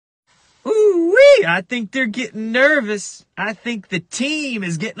I think they're getting nervous. I think the team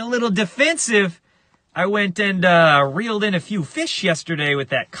is getting a little defensive. I went and reeled in a few fish yesterday with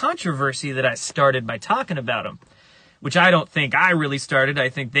that controversy that I started by talking about them, which I don't think I really started. I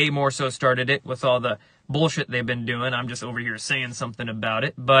think they more so started it with all the bullshit they've been doing. I'm just over here saying something about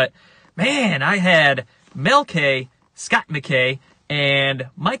it. But, man, I had Mel K, Scott McKay, and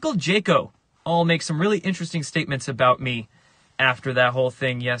Michael Jaco all make some really interesting statements about me after that whole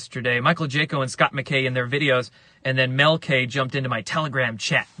thing yesterday. Michael Jaco and Scott McKay in their videos, and then Mel K jumped into my Telegram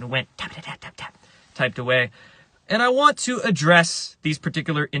chat and went tap, tap, tap, tap, tap, typed away. And I want to address these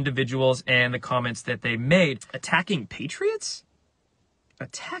particular individuals and the comments that they made. Attacking patriots?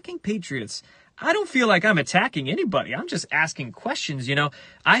 Attacking patriots. I don't feel like I'm attacking anybody. I'm just asking questions, you know.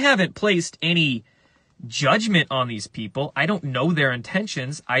 I haven't placed any judgment on these people. I don't know their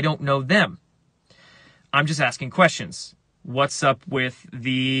intentions. I don't know them. I'm just asking questions. What's up with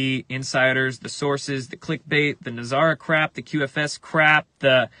the insiders, the sources, the clickbait, the Nazara crap, the QFS crap,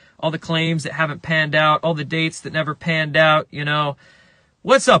 all the claims that haven't panned out, all the dates that never panned out, you know?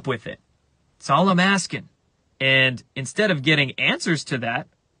 What's up with it? That's all I'm asking. And instead of getting answers to that,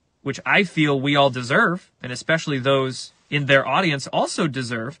 which I feel we all deserve, and especially those in their audience also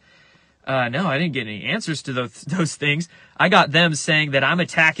deserve, no, I didn't get any answers to those things. I got them saying that I'm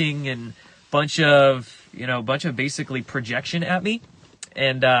attacking and bunch of basically projection at me,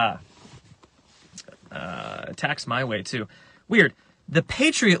 and attacks my way too. Weird. The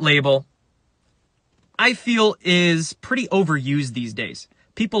Patriot label, I feel, is pretty overused these days.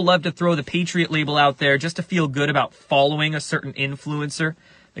 People love to throw the Patriot label out there just to feel good about following a certain influencer.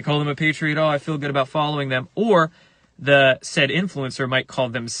 They call them a Patriot. Oh, I feel good about following them. Or the said influencer might call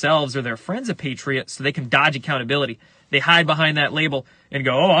themselves or their friends a Patriot so they can dodge accountability. They hide behind that label and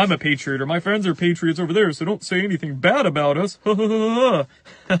go, oh, I'm a Patriot, or my friends are Patriots over there, so don't say anything bad about us. No,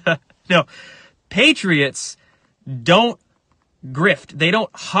 Patriots don't grift. They don't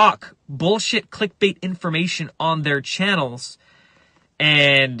hawk bullshit clickbait information on their channels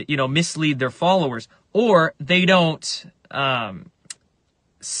and, mislead their followers. Or they don't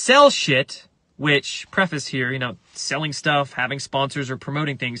sell shit, which, preface here, selling stuff, having sponsors, or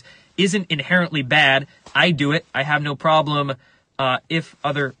promoting things isn't inherently bad. I do it. I have no problem if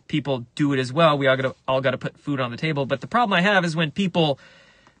other people do it as well. We all got to put food on the table. But the problem I have is when people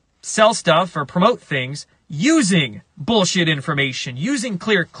sell stuff or promote things using bullshit information, using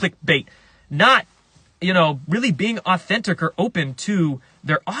clear clickbait, not, really being authentic or open to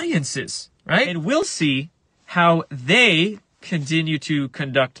their audiences, right? And we'll see how they continue to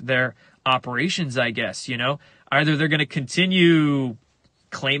conduct their operations, I guess, Either they're going to continue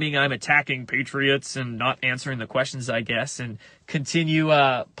claiming I'm attacking patriots and not answering the questions, I guess, and continue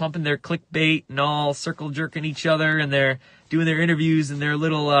pumping their clickbait and all circle jerking each other, and they're doing their interviews in their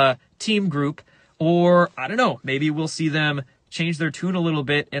little team group, or I don't know, maybe we'll see them change their tune a little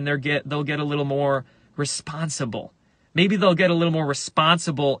bit and they'll get a little more responsible. Maybe they'll get a little more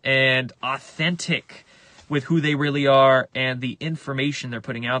responsible and authentic with who they really are and the information they're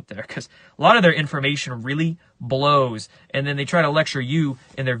putting out there, because a lot of their information really blows, and then they try to lecture you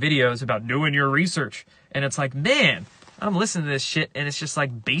in their videos about doing your research, and it's like, man, I'm listening to this shit, and it's just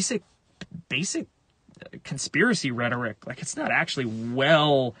like basic conspiracy rhetoric. Like, it's not actually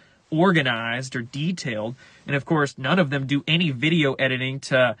well organized or detailed, and of course none of them do any video editing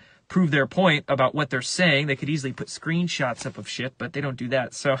to prove their point about what they're saying. They could easily put screenshots up of shit, but they don't do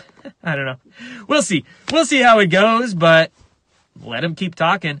that. So I don't know. We'll see how it goes, but let them keep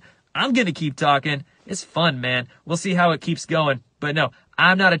talking. I'm going to keep talking. It's fun, man. We'll see how it keeps going. But no,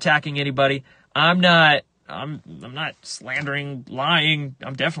 I'm not attacking anybody. I'm not slandering, lying.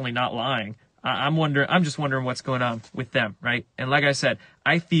 I'm definitely not lying. I'm just wondering what's going on with them, right? And like I said,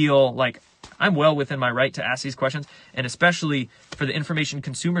 I feel like I'm well within my right to ask these questions, and especially for the information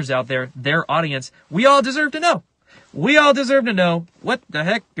consumers out there, their audience, we all deserve to know. We all deserve to know what the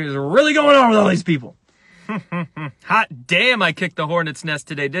heck is really going on with all these people. Hot damn, I kicked the hornet's nest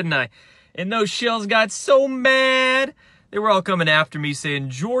today, didn't I? And those shills got so mad. They were all coming after me saying,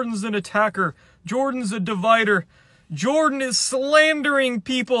 Jordan's an attacker. Jordan's a divider. Jordan is slandering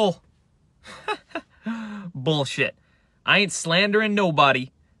people. Bullshit. I ain't slandering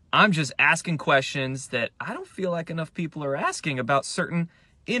nobody. I'm just asking questions that I don't feel like enough people are asking about certain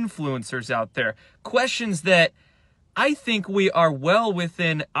influencers out there. Questions that I think we are well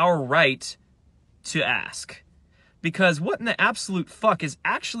within our right to ask. Because what in the absolute fuck is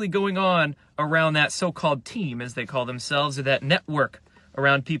actually going on around that so-called team, as they call themselves, or that network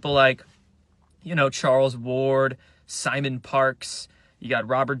around people like, Charles Ward, Simon Parks, you got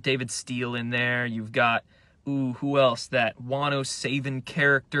Robert David Steele in there, you've got, who else? That Wano Saven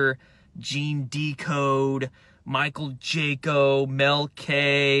character, Gene Decode, Michael Jaco, Mel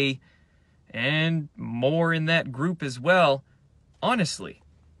K, and more in that group as well. Honestly,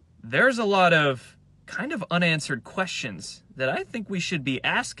 there's a lot of kind of unanswered questions that I think we should be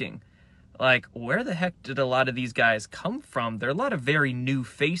asking. Like, where the heck did a lot of these guys come from? There are a lot of very new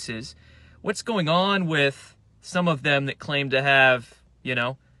faces. What's going on with some of them that claim to have,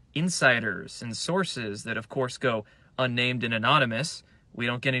 insiders and sources that, of course, go unnamed and anonymous? We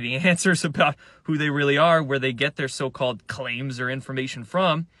don't get any answers about who they really are, where they get their so-called claims or information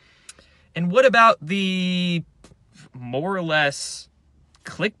from. And what about the more or less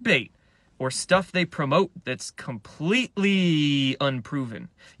clickbait or stuff they promote that's completely unproven,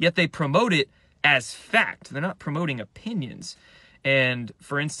 yet they promote it as fact? They're not promoting opinions. And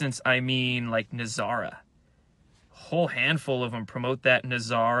for instance, I mean like Nazara. A whole handful of them promote that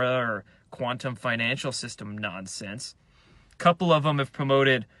Nazara or quantum financial system nonsense. A couple of them have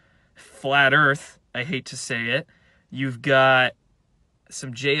promoted flat earth. I hate to say it. You've got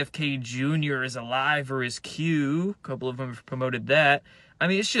some JFK Jr. is alive or is Q. A couple of them have promoted that. I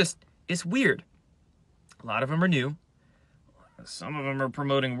mean, it's weird. A lot of them are new. Some of them are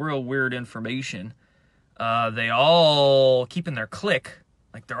promoting real weird information. They all keeping their clique.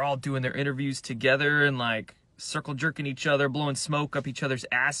 Like, they're all doing their interviews together and, like, circle jerking each other, blowing smoke up each other's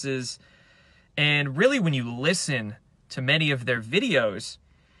asses. And really, when you listen to many of their videos,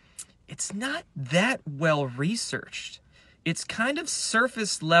 it's not that well researched. It's kind of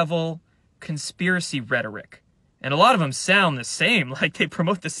surface level conspiracy rhetoric. And a lot of them sound the same, like they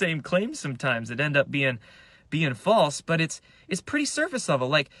promote the same claims sometimes that end up being false, but it's pretty surface level.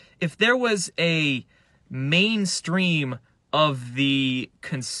 Like, if there was a mainstream of the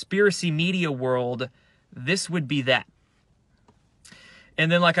conspiracy media world, this would be that.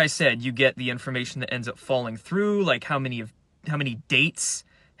 And then, like I said, you get the information that ends up falling through, like how many dates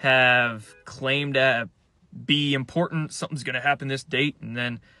have claimed to be important, something's going to happen this date, and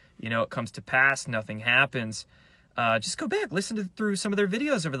then, it comes to pass, nothing happens. Just go back, listen through some of their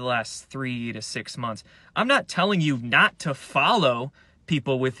videos over the last 3 to 6 months. I'm not telling you not to follow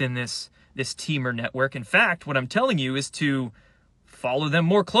people within this team or network. In fact, what I'm telling you is to follow them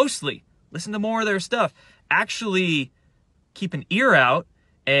more closely. Listen to more of their stuff. Actually keep an ear out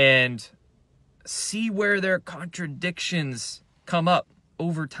and see where their contradictions come up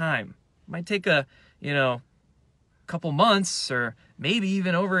over time. It might take a couple months or maybe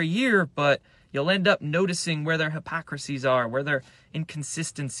even over a year, but you'll end up noticing where their hypocrisies are, where their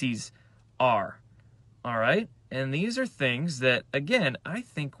inconsistencies are. All right? And these are things that, again, I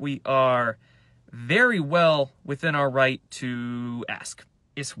think we are very well within our right to ask.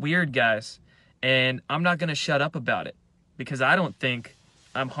 It's weird, guys, and I'm not going to shut up about it because I don't think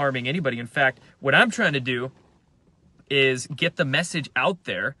I'm harming anybody. In fact, what I'm trying to do is get the message out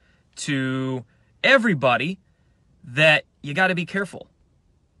there to everybody that you got to be careful.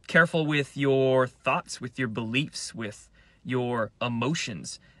 Careful with your thoughts, with your beliefs, with your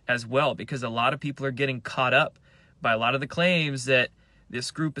emotions as well, because a lot of people are getting caught up by a lot of the claims that this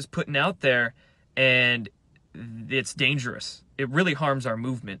group is putting out there, and it's dangerous. It really harms our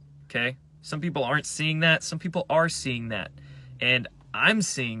movement, okay? Some people aren't seeing that. Some people are seeing that. And I'm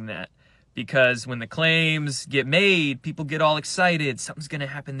seeing that because when the claims get made, people get all excited. Something's going to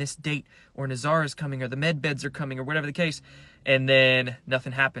happen this date, or Nazara's coming, or the med beds are coming, or whatever the case. And then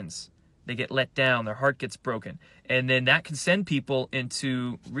nothing happens. They get let down. Their heart gets broken. And then that can send people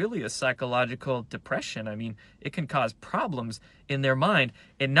into really a psychological depression. I mean, it can cause problems in their mind.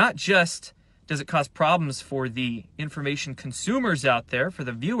 And not just does it cause problems for the information consumers out there, for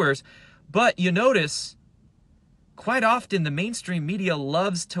the viewers, but you notice quite often the mainstream media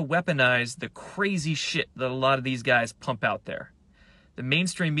loves to weaponize the crazy shit that a lot of these guys pump out there. The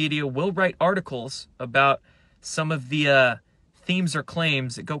mainstream media will write articles about some of the themes or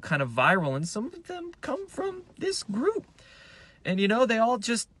claims that go kind of viral, and some of them come from this group. And they all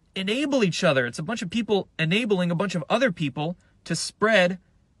just enable each other. It's a bunch of people enabling a bunch of other people to spread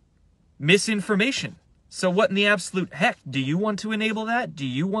misinformation. So what in the absolute heck? Do you want to enable that? Do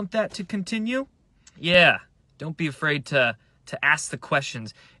you want that to continue? Yeah, don't be afraid to ask the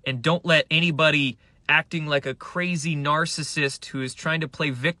questions, and don't let anybody acting like a crazy narcissist who is trying to play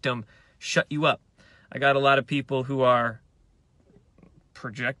victim shut you up. I got a lot of people who are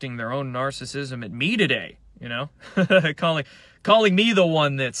projecting their own narcissism at me today, calling me the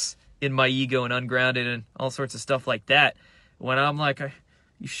one that's in my ego and ungrounded and all sorts of stuff like that. When I'm like,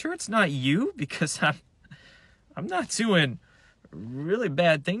 you sure it's not you? Because I'm not doing really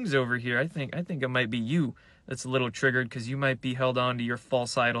bad things over here. I think it might be you that's a little triggered because you might be held on to your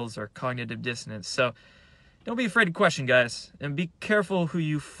false idols or cognitive dissonance. So Don't be afraid to question, guys, and be careful who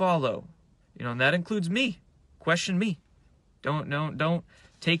you follow. And that includes me. Question me. Don't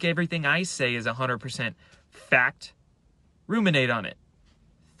take everything I say as 100% fact. Ruminate on it.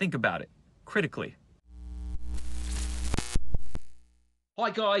 Think about it critically. Hi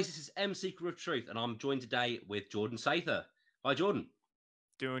guys, this is M Seeker of Truth, and I'm joined today with Jordan Sather. Hi Jordan.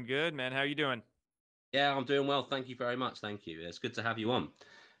 Doing good, man. How you doing? Yeah, I'm doing well. Thank you very much. Thank you. It's good to have you on.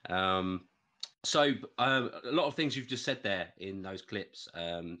 Um, so a lot of things you've just said there in those clips,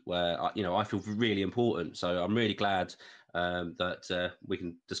 where I feel really important. So I'm really glad that we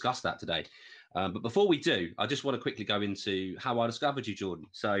can discuss that today. But before we do, I just want to quickly go into how I discovered you, Jordan.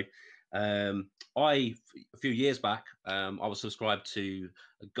 So um, a few years back, I was subscribed to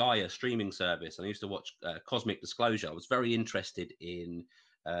a Gaia streaming service, and I used to watch Cosmic Disclosure. I was very interested in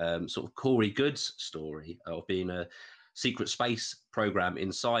sort of Corey Good's story of being a secret space program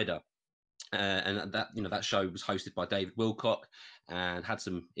insider. And that show was hosted by David Wilcock and had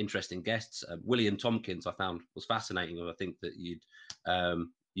some interesting guests. William Tompkins I found was fascinating, and I think that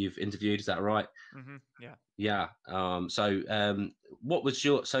you've interviewed. Is that right? Mm-hmm. Yeah. Yeah. What was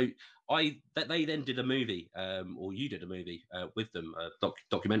your they then did a movie, or you did a movie with them, a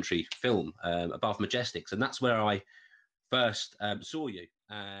documentary film, Above Majestics, and that's where I first saw you,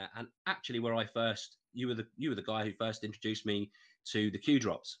 and actually where I first you were the guy who first introduced me to the Q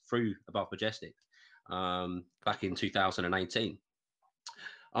drops through Above Majestic, back in 2018.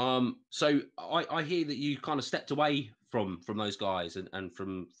 So I hear that you kind of stepped away from those guys and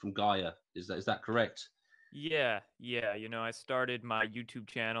from Gaia. Is that correct? Yeah. I started my YouTube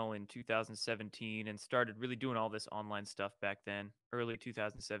channel in 2017 and started really doing all this online stuff back then, early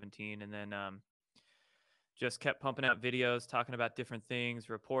 2017, and then just kept pumping out videos, talking about different things,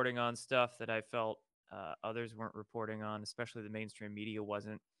 reporting on stuff that I felt others weren't reporting on, especially the mainstream media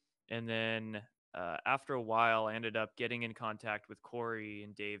wasn't. And then after a while, I ended up getting in contact with Corey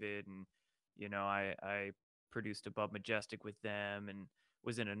and David, and I produced Above Majestic with them, and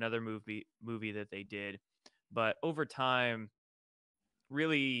was in another movie that they did. But over time,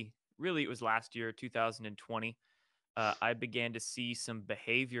 really, it was last year, 2020. I began to see some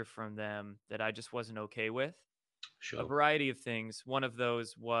behavior from them that I just wasn't okay with. A Sure. variety of things. One of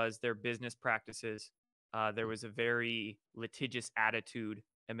those was their business practices. There was a very litigious attitude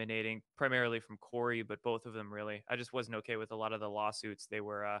emanating primarily from Corey, but both of them really. I just wasn't okay with a lot of the lawsuits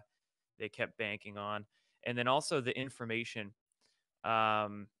they kept banking on, and then also the information.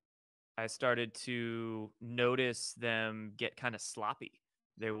 Um, I started to notice them get kind of sloppy.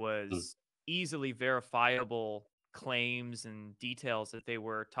 There Mm, was easily verifiable claims and details that they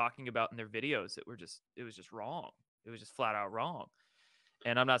were talking about in their videos that it was just wrong. It was just flat out wrong.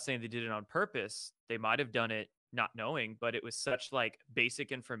 And I'm not saying they did it on purpose. They might have done it not knowing, but it was such like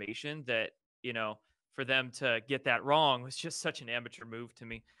basic information that, you know, for them to get that wrong was just such an amateur move to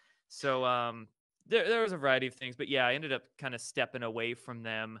me. So there was a variety of things, but yeah, I ended up kind of stepping away from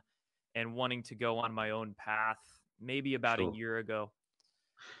them and wanting to go on my own path maybe about a sure. year ago.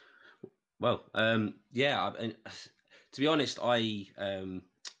 Well, yeah. And to be honest, I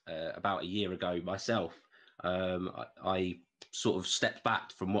about a year ago myself, I sort of stepped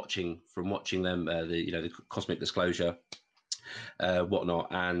back from watching them, the Cosmic Disclosure, whatnot.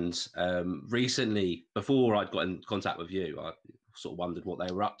 And recently, before I'd got in contact with you, I sort of wondered what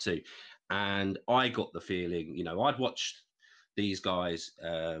they were up to, and I got the feeling, I'd watched these guys,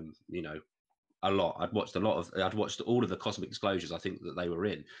 a lot. I'd watched all of the Cosmic Disclosures I think that they were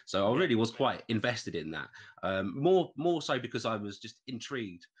in. So I Yeah. really was quite invested in that. More so because I was just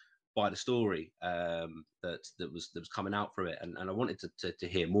intrigued by the story, that was coming out through it, and I wanted to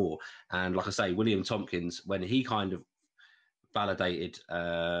hear more. And like I say, William Tompkins, when he kind of validated,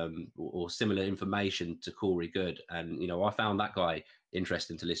 or similar information to Corey Good, and I found that guy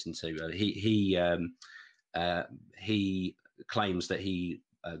interesting to listen to. Uh, he claims that he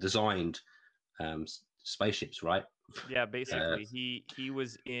designed spaceships, right? Yeah, Uh, basically he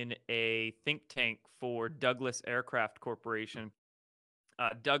was in a think tank for Douglas Aircraft Corporation.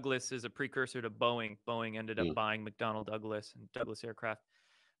 Douglas is a precursor to Boeing. Boeing ended up mm, buying McDonnell Douglas and Douglas Aircraft,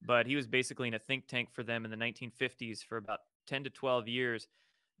 but he was basically in a think tank for them in the 1950s for about 10 to 12 years,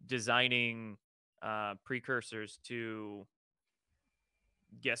 designing precursors to,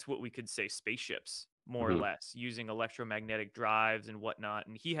 guess what we could say, spaceships, more or mhm, less, using electromagnetic drives and whatnot.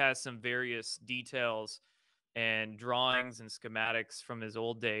 And he has some various details and drawings and schematics from his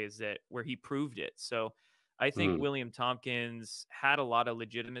old days that where he proved it. So I think mm. William Tompkins had a lot of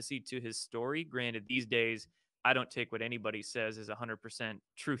legitimacy to his story. Granted, these days I don't take what anybody says as 100%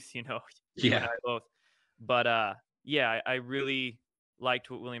 truth, you and I Yeah, both. But yeah, I really liked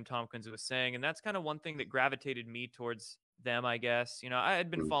what William Tompkins was saying, and that's kind of one thing that gravitated me towards them, I guess. I had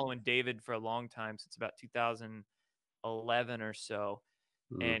been Mm, following David for a long time, since about 2011 or so,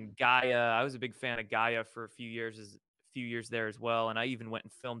 mm. and Gaia. I was a big fan of Gaia for a few years there as well, and I even went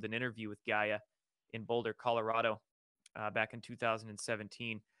and filmed an interview with Gaia in Boulder, Colorado, back in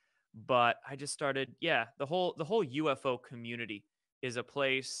 2017. But I just started, yeah, the whole UFO community is a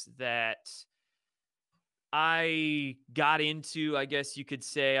place that I got into, I guess you could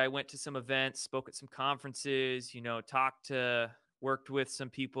say. I went to some events, spoke at some conferences, worked with some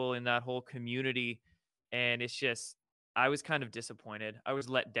people in that whole community. And it's just, I was kind of disappointed. I was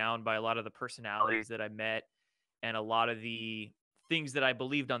let down by a lot of the personalities that I met and a lot of the things that I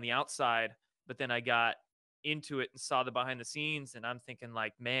believed on the outside. But then I got into it and saw the behind the scenes. And I'm thinking,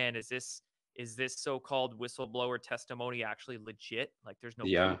 like, man, is this so-called whistleblower testimony actually legit? Like, there's no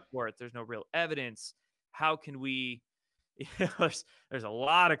proof Yeah, for it. There's no real evidence. How can we there's a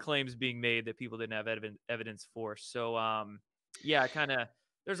lot of claims being made that people didn't have evidence for. So yeah, kind of,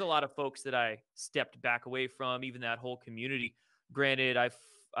 there's a lot of folks that I stepped back away from, even that whole community. Granted,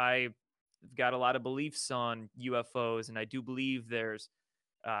 I've got a lot of beliefs on UFOs, and I do believe there's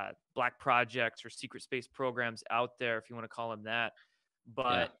black projects or secret space programs out there, if you want to call them that. yeah.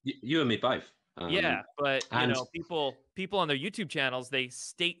 But You and me both. yeah, but And people on their YouTube channels, they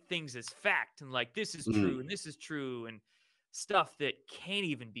state things as fact, and like, this is mm, true and this is true, and stuff that can't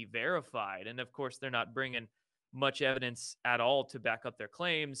even be verified. And of course, they're not bringing much evidence at all to back up their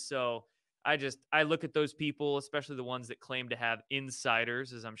claims. So I look at those people, especially the ones that claim to have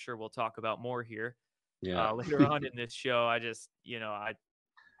insiders, as I'm sure we'll talk about more here yeah. later on in this show. I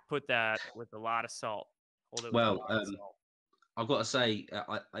put that with a lot of salt. Hold it with a lot Well, of salt. I've got to say,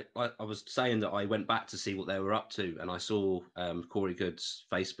 I was saying that I went back to see what they were up to, and I saw Corey Good's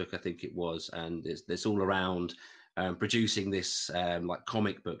Facebook, I think it was, and it's all around producing this like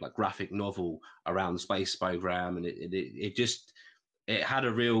comic book, like graphic novel around the space program, and it just it had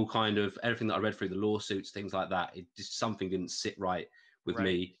a real kind of everything that I read through the lawsuits, things like that. It just something didn't sit right with Right.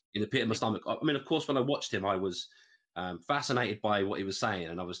 me in the pit of my stomach. I mean, of course, when I watched him, I was fascinated by what he was saying,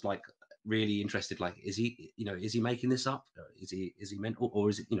 and I was like really interested. Like, is he making this up? Is he mental, or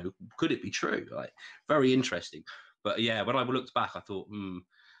is it, could it be true? Like, very interesting. But yeah, when I looked back, I thought,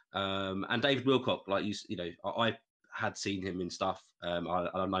 and David Wilcock, like I had seen him in stuff. I've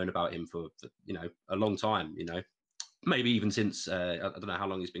known about him for a long time. Maybe even since I don't know how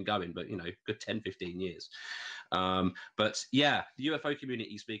long he's been going, but good 10, 15 years. But yeah, the UFO community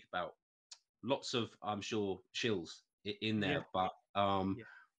you speak about, lots of, I'm sure, shills in Yeah. there, but Yeah.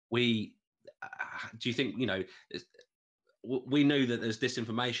 we do you think we know that there's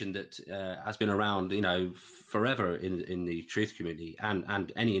disinformation that has been around forever in the truth community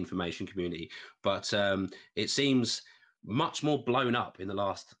and any information community, but it seems much more blown up in the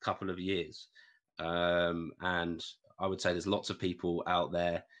last couple of years, and I would say there's lots of people out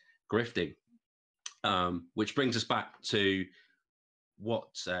there grifting, which brings us back to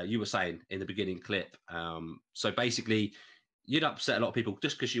what you were saying in the beginning clip. So basically, you'd upset a lot of people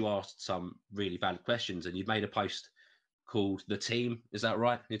just because you asked some really valid questions, and you made a post called "The Team." Is that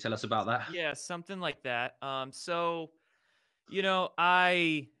right? Can you tell us about that? Yeah, something like that. So,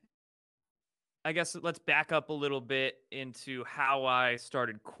 I guess let's back up a little bit into how I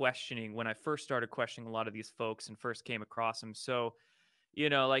started questioning, when I first started questioning a lot of these folks and first came across them. So,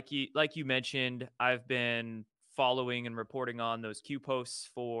 like you mentioned, I've been following and reporting on those Q posts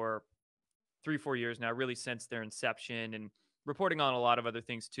for 3-4 years now, really since their inception, and reporting on a lot of other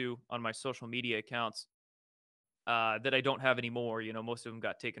things too on my social media accounts that I don't have anymore. Most of them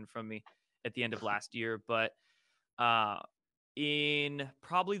got taken from me at the end of last year, but uh, in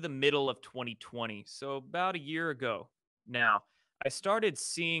probably the middle of 2020, so about a year ago now, I started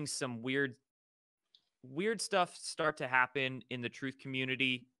seeing some weird stuff start to happen in the truth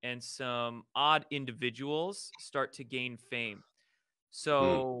community, and some odd individuals start to gain fame. Mm,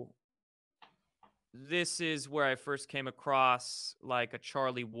 So this is where I first came across, like, a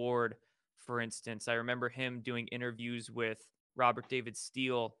Charlie Ward, for instance. I remember him doing interviews with Robert David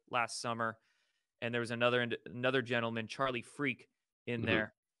Steele last summer, and there was another gentleman, Charlie Freak, in mhm.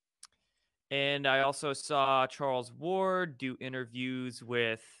 there. And I also saw Charles Ward do interviews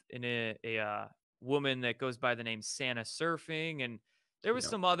with a woman that goes by the name Santa Surfing, and there was Yeah.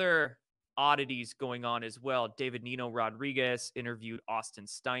 some other oddities going on as well. David Nino Rodriguez interviewed Austin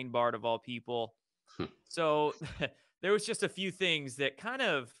Steinbart, of all people. So there was just a few things that kind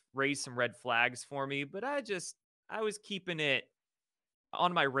of raised some red flags for me, but I was keeping it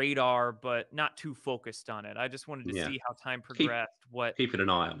on my radar, but not too focused on it. I just wanted to Yeah. see how time Keep progressed, what keeping an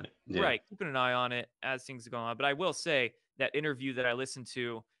eye on it. Yeah. right, keeping an eye on it as things go on. But I will say, that interview that I listened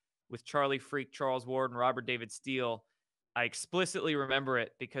to with Charlie Freak, Charles Ward, and Robert David Steele, I explicitly remember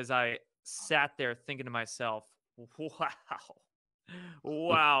it because I sat there thinking to myself,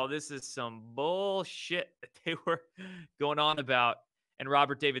 wow, this is some bullshit that they were going on about. And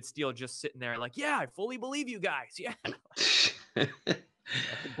Robert David Steele just sitting there like, yeah, I fully believe you guys. Yeah.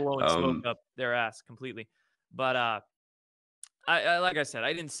 Blowing smoke um, up their ass completely. But I like I said,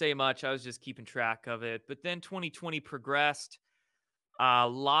 I didn't say much. I was just keeping track of it. But then 2020 progressed. A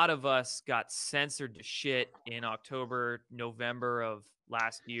lot of us got censored to shit in October, November of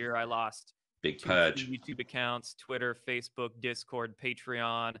last year. I lost big two purge. free YouTube accounts, Twitter, Facebook, Discord,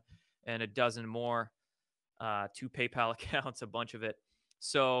 Patreon, and a dozen more. 2 PayPal accounts, a bunch of it.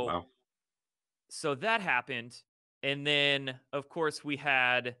 So Wow. so that happened. And then, of course, we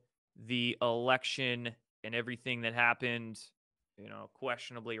had the election and everything that happened,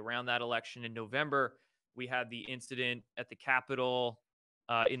 questionably around that election in November. We had the incident at the Capitol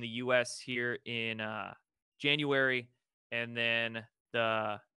in the US here in January, and then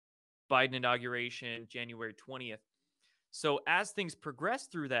the Biden inauguration, January 20th. So as things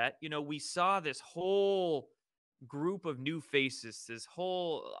progressed through that, we saw this whole group of new faces,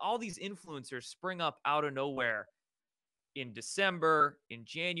 all these influencers spring up out of nowhere in December, in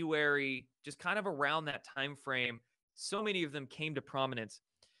January, just kind of around that time frame. So many of them came to prominence.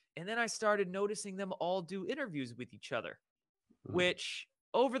 And then I started noticing them all do interviews with each other, Mm. which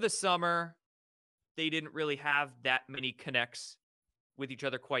over the summer, they didn't really have that many connects with each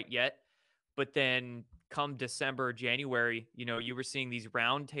other quite yet. But then come December, January, you were seeing these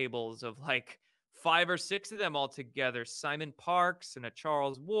roundtables of like 5 or 6 of them all together. Simon Parks and a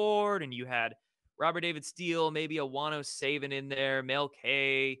Charles Ward, and you had Robert David Steele, maybe a Wano Saban in there, Mel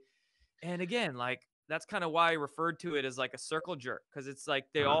K. And again, like that's kind of why I referred to it as like a circle jerk, because it's like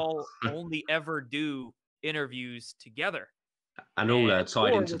they all only ever do interviews together, And all and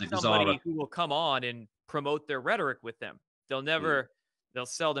tied or into with the Gazara. somebody who will come on and promote their rhetoric with them. They'll Mm. never, they'll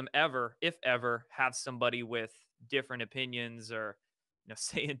seldom ever, if ever, have somebody with different opinions or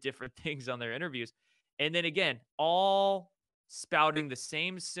saying different things on their interviews. And then again, all spouting the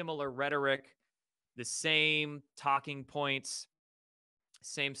same similar rhetoric, the same talking points,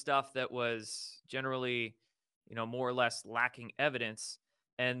 same stuff that was generally, more or less lacking evidence.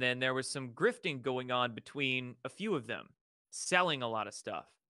 And then there was some grifting going on between a few of them, selling a lot of stuff,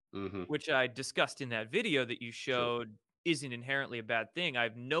 Hmm. which I discussed in that video that you Sure. showed isn't inherently a bad thing. I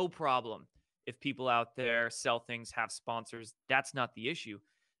have no problem if people out there sell things, have sponsors. That's not the issue.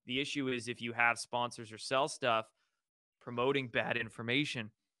 The issue is if you have sponsors or sell stuff promoting bad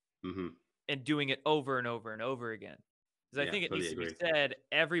information Hmm. and doing it over and over and over again. Because I Yeah, think it needs fully to be agree. said,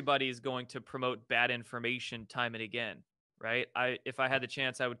 everybody is going to promote bad information time and again, right? If I had the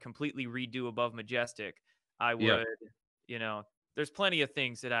chance, I would completely redo Above Majestic. I Yeah, would, you know, there's plenty of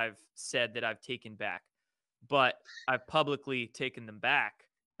things that I've said that I've taken back, but I've publicly taken them back.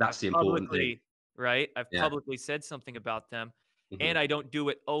 I've that's the important thing. publicly, right? I've Yeah. publicly said something about them, Hmm. and I don't do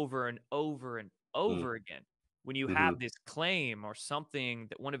it over and over and Mm. over again. When you Hmm. have this claim or something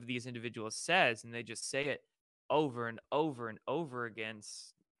that one of these individuals says and they just say it over and over and over again,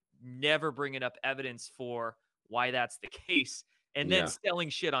 never bringing up evidence for why that's the case, and then Yeah. selling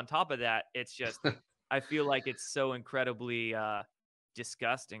shit on top of that, it's just, I feel like it's so incredibly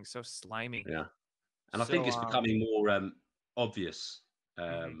disgusting, so slimy. Yeah. And I think So, it's becoming more obvious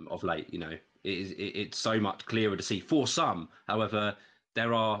mhm, of late. It's so much clearer to see for some. However,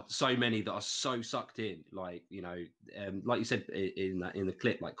 there are so many that are so sucked in, like you said in the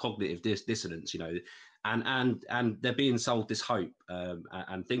clip, like cognitive dissonance. And they're being sold this hope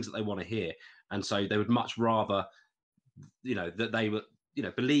and things that they want to hear, and so they would much rather that they were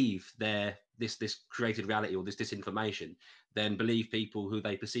believe their this created reality or this disinformation, then believe people who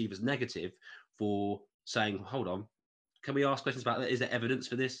they perceive as negative for saying, hold on, can we ask questions about that? Is there evidence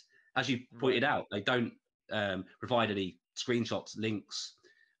for this? As you pointed right, out, they don't provide any screenshots, links,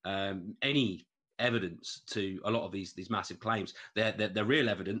 any evidence to a lot of these massive claims. Their real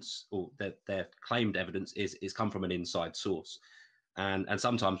evidence or their claimed evidence is come from an inside source. And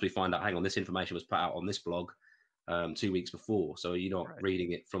sometimes we find out, hang on, this information was put out on this blog 2 weeks before. So you're not right.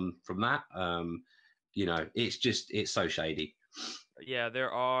 reading it from that. It's so shady. Yeah,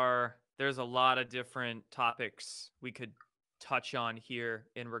 there's a lot of different topics we could touch on here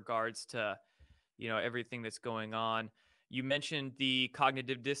in regards to, everything that's going on. You mentioned the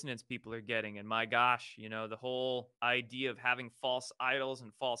cognitive dissonance people are getting, and my gosh, the whole idea of having false idols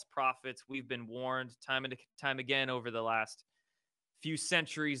and false prophets. We've been warned time and time again over the last few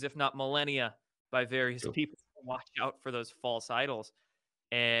centuries, if not millennia, by various Sure. people to watch out for those false idols.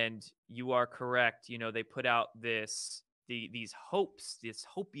 And you are correct. They put out this these hopes, this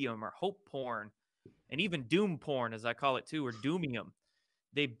hopium or hope porn, and even doom porn, as I call it too, or doomium.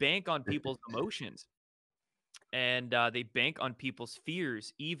 They bank on people's emotions, and they bank on people's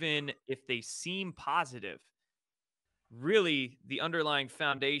fears, even if they seem positive. Really, the underlying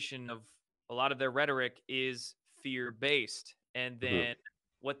foundation of a lot of their rhetoric is fear based. And Mhm. then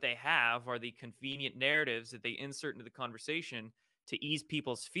what they have are the convenient narratives that they insert into the conversation to ease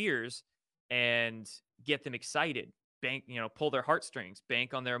people's fears and get them excited, pull their heartstrings,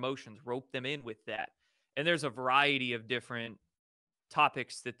 bank on their emotions, rope them in with that. And there's a variety of different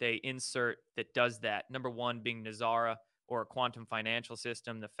topics that they insert that does that. Number one being Nazara or a quantum financial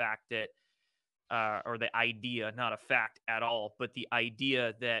system, the fact that or the idea, not a fact at all, but the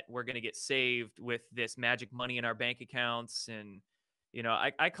idea that we're going to get saved with this magic money in our bank accounts. And,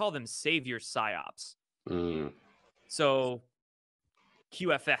 I call them savior psyops. Mm. So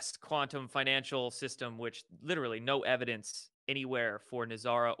QFS, quantum financial system, which literally no evidence anywhere for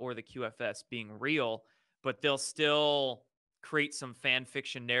Nazara or the QFS being real, but they'll still create some fan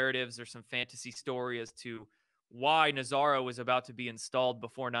fiction narratives or some fantasy story as to why Nazara was about to be installed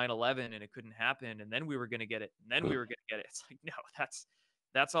before 9/11 and it couldn't happen, and then we were going to get it, and then we Mm. were going to get it. It's like, no,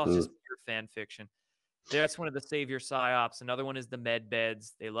 that's all Mm. just pure fan fiction. That's one of the savior psyops. Another one is the med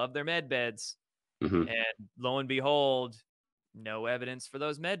beds. They love their med beds. Mhm. And lo and behold, no evidence for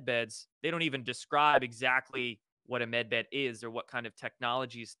those med beds. They don't even describe exactly what a med bed is or what kind of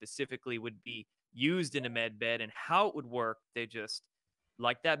technology specifically would be used in a med bed and how it would work. They just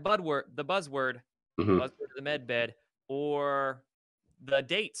like that the Mhm. buzzword of the med bed, or the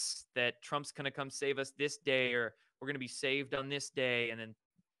dates that Trump's going to come save us this day, or we're going to be saved on this day, and then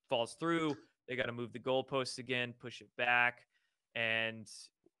falls through. They got to move the goalposts again, push it back. And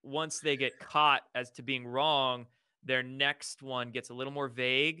once they get caught as to being wrong, their next one gets a little more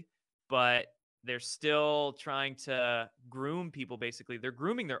vague, but they're still trying to groom people, basically. They're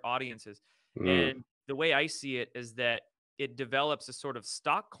grooming their audiences. Mm. And the way I see it is that it develops a sort of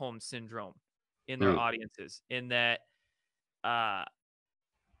Stockholm syndrome in their Mm. audiences, in that uh,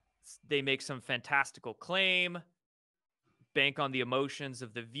 they make some fantastical claim, bank on the emotions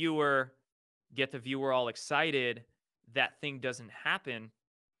of the viewer, get the viewer all excited. That thing doesn't happen.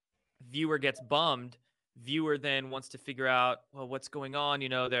 Viewer gets bummed. Viewer then wants to figure out, well, what's going on?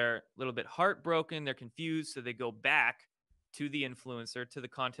 They're a little bit heartbroken. They're confused. So they go back to the influencer, to the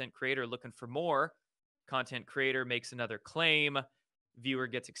content creator, looking for more. Content creator makes another claim. Viewer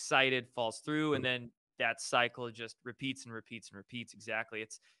gets excited, falls through, and then that cycle just repeats and repeats and repeats. Exactly.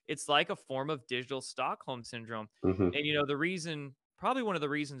 It's like a form of digital Stockholm syndrome. Mhm. And the reason, probably one of the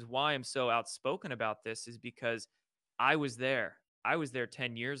reasons why I'm so outspoken about this is because I was there. I was there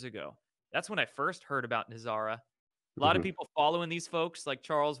 10 years ago. That's when I first heard about Nazara. A lot of Mhm. people following these folks like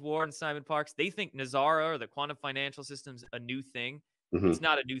Charles Ward and Simon Parks, they think Nazara or the quantum financial system's a new thing. It's Mhm.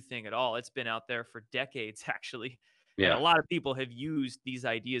 not a new thing at all. It's been out there for decades, actually. And a Yeah. lot of people have used these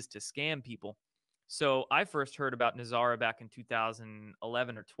ideas to scam people. So I first heard about Nazara back in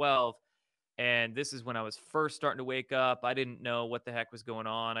 2011 or 12. And this is when I was first starting to wake up. I didn't know what the heck was going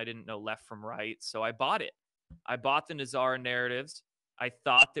on. I didn't know left from right. So I bought it. I bought the Nazara narratives. I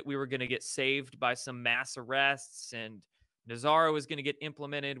thought that we were going to get saved by some mass arrests and Nazara was going to get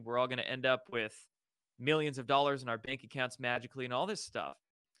implemented. We're all going to end up with millions of dollars in our bank accounts magically and all this stuff.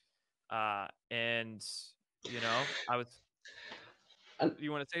 And, I was, And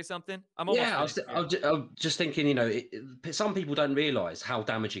you want to say something? I'm almost yeah, finished here. I was just thinking, some people don't realise how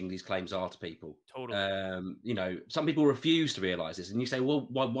damaging these claims are to people. Totally. Some people refuse to realise this, and you say, "Well,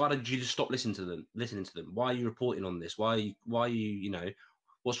 why did you just stop listening to them? Listening to them? Why are you reporting on this? Why are you,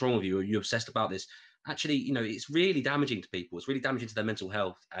 what's wrong with you? Are you obsessed about this?" Actually, it's really damaging to people. It's really damaging to their mental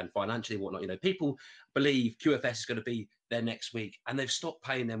health and financially and whatnot. People believe QFS is going to be there next week, and they've stopped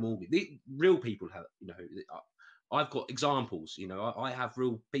paying their mortgage. The real people have, I've got examples. I have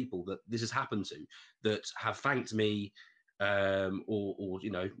real people that this has happened to that have thanked me, or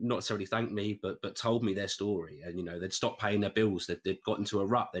not necessarily thanked me, but told me their story, and they'd stopped paying their bills, they'd got into a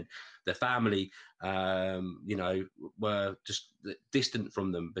rut, their family, were just distant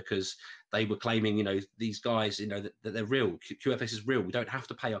from them because they were claiming, these guys, that they're real. QFS is real. We don't have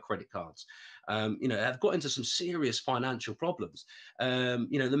to pay our credit cards. They've got into some serious financial problems. The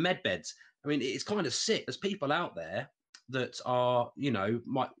med beds. I mean, it's kind of sick. There's people out there that are,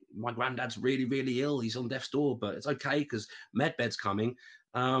 my granddad's really, really ill. He's on death's door, but it's okay because medbed's coming.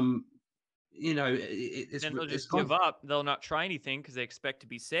 And then they'll It's just kind give of up. They'll not try anything because they expect to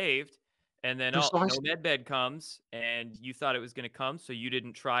be saved. And then, oh, no precise. med bed comes, and you thought it was going to come, so you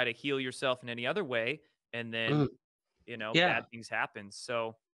didn't try to heal yourself in any other way. And then, Mm, yeah, bad things happen.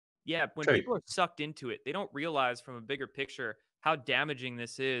 So, Yeah, when True. people are sucked into it, they don't realize from a bigger picture how damaging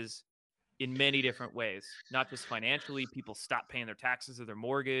this is in many different ways. Not just financially, people stop paying their taxes or their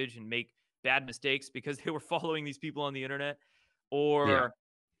mortgage and make bad mistakes because they were following these people on the internet, Yeah. or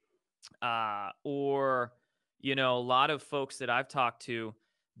or a lot of folks that I've talked to,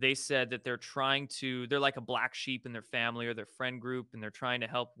 they said that they're like a black sheep in their family or their friend group, and they're trying to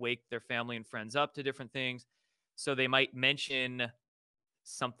help wake their family and friends up to different things. So they might mention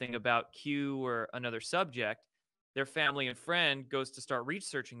something about Q or another subject. Their family and friend goes to start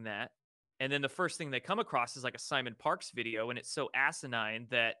researching that, and then the first thing they come across is like a Simon Parks video, and it's so asinine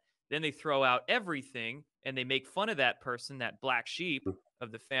that then they throw out everything and they make fun of that person, that black sheep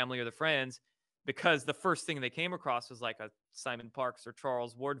of the family or the friends, because the first thing they came across was like a Simon Parks or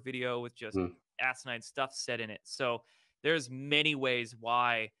Charles Ward video with just Mm, asinine stuff said in it. So there's many ways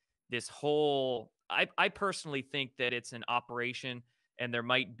why this whole I personally think that it's an operation, and there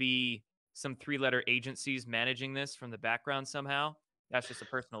might be some three-letter agencies managing this from the background somehow. That's just a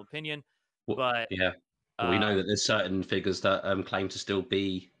personal opinion, well, but yeah. Well, we uh, know that there's certain figures that claim to still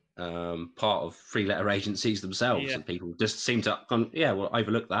be part of three-letter agencies themselves, yeah, and people just seem to yeah, well,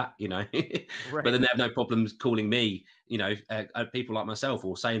 overlook that, but right, then they have no problems calling me, people like myself,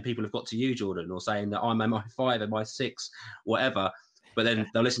 or saying people have got to you, Jordan, or saying that I'm MI5, MI6, whatever. But yeah, then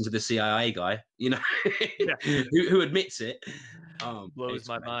they'll listen to the CIA guy, yeah, who admits it. blows It's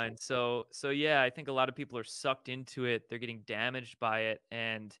my crazy. mind. So yeah, I think a lot of people are sucked into it. They're getting damaged by it,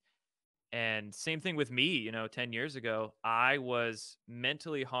 and same thing with me, 10 years ago, I was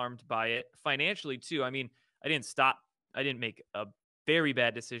mentally harmed by it, financially too. I mean, I didn't stop, I didn't make a very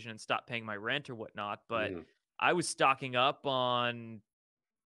bad decision and stop paying my rent or whatnot, but Mhm, I was stocking up on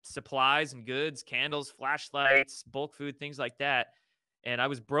supplies and goods, candles, flashlights, bulk food, things like that. And I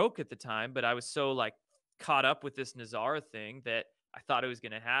was broke at the time, but I was so like caught up with this Nazara thing that I thought it was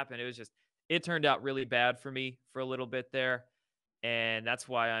going to happen. It turned out really bad for me for a little bit there. And that's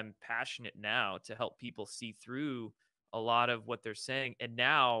why I'm passionate now to help people see through a lot of what they're saying. And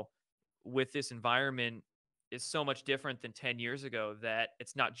now with this environment is so much different than 10 years ago, that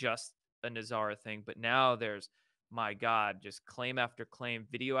it's not just a Nazara thing, but now there's, my God, just claim after claim,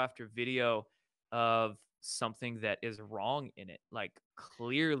 video after video of something that is wrong in it, like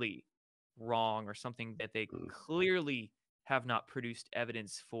clearly wrong, or something that they mm, clearly have not produced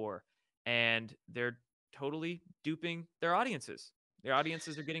evidence for. And they're totally duping their audiences. Their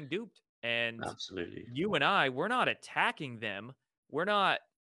audiences are getting duped. And absolutely. you and I, we're not attacking them. We're not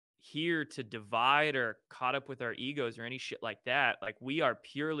here to divide or caught up with our egos or any shit like that. Like, we are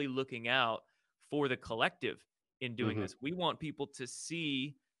purely looking out for the collective in doing Mhm. this. We want people to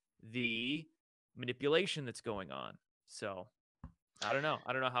see the manipulation that's going on. So I don't know.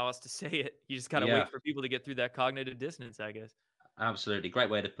 I don't know how else to say it. You just gotta Yeah. wait for people to get through that cognitive dissonance, I guess. Absolutely, great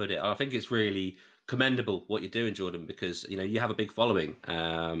way to put it. I think it's really commendable what you're doing, Jordan, because you have a big following,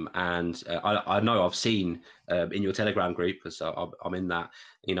 and I know I've seen in your Telegram group, because I'm in that.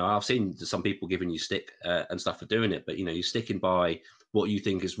 I've seen some people giving you stick and stuff for doing it, but you're sticking by what you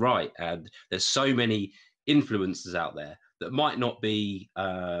think is right. And there's so many influencers out there that might not be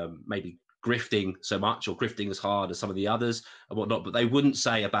maybe grifting so much, or grifting as hard as some of the others and whatnot, but they wouldn't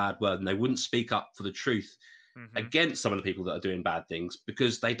say a bad word, and they wouldn't speak up for the truth Mhm. against some of the people that are doing bad things,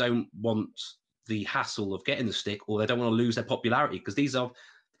 because they don't want the hassle of getting the stick, or they don't want to lose their popularity, because these are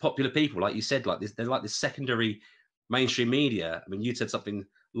popular people, like you said, like this. They're like this secondary mainstream media. I mean, you said something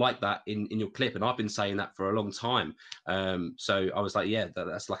like that in your clip, and I've been saying that for a long time. So I was like, yeah,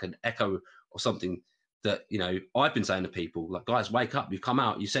 that's like an echo or something that I've been saying to people, like, guys, wake up, you've come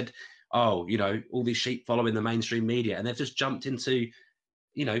out, you said, oh, all these sheep following the mainstream media, and they've just jumped into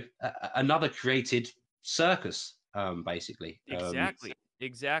another created circus, basically. Exactly.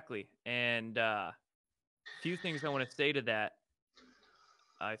 Exactly. And few things I want to say to that.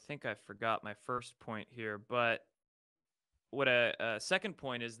 I think I forgot my first point here, but what a second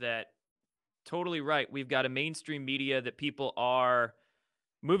point is that, totally right. We've got a mainstream media that people are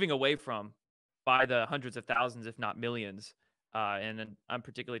moving away from by the hundreds of thousands, if not millions. And then I'm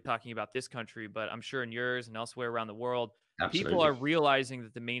particularly talking about this country, but I'm sure in yours and elsewhere around the world, people Absolutely. are realizing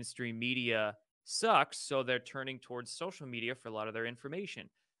that the mainstream media sucks. So they're turning towards social media for a lot of their information.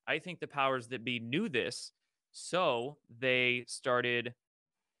 I think the powers that be knew this. So they started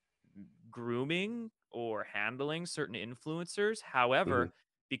grooming or handling certain influencers. Hmm. However,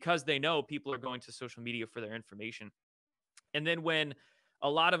 because they know people are going to social media for their information. And then when a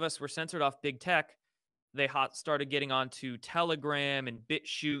lot of us were censored off big tech, they started getting onto Telegram and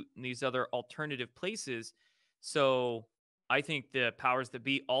BitChute and these other alternative places. So I think the powers that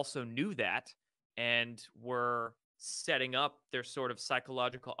be also knew that and were setting up their sort of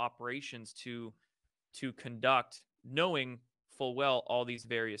psychological operations to conduct, knowing full well all these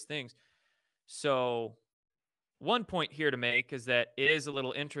various things. So one point here to make is that it is a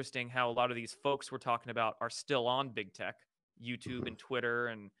little interesting how a lot of these folks we're talking about are still on big tech, YouTube Mhm. and Twitter.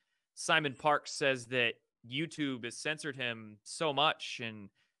 And Simon Parks says that YouTube has censored him so much and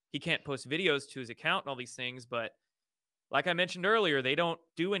he can't post videos to his account and all these things. But like I mentioned earlier, they don't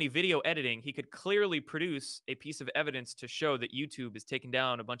do any video editing. He could clearly produce a piece of evidence to show that YouTube has taken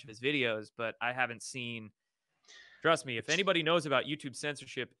down a bunch of his videos, but I haven't seen. Trust me, if anybody knows about YouTube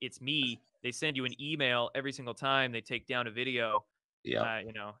censorship, it's me. They send you an email every single time they take down a video. Yeah.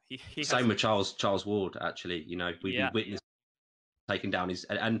 He Same hasn't. with Charles Ward. Actually, we Yeah, witnessed taking down his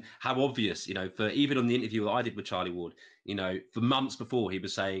and how obvious, for even on the interview that I did with Charlie Ward, for months before he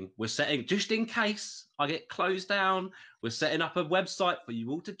was saying, we're setting, just in case I get closed down, we're setting up a website for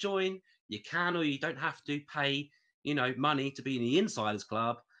you all to join. You can or you don't have to pay, money to be in the Insiders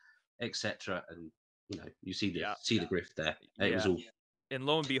Club, etc. And you yeah, see the grift there. It was yeah. all And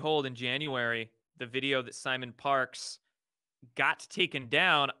lo and behold, in January, the video that Simon Parks got taken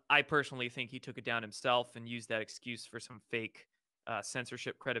down, I personally think he took it down himself and used that excuse for some fake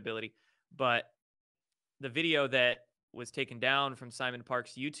censorship credibility. But the video that was taken down from Simon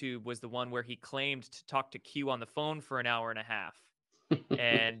Park's YouTube was the one where he claimed to talk to Q on the phone for an hour and a half,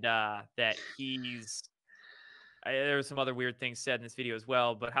 and that there was some other weird things said in this video as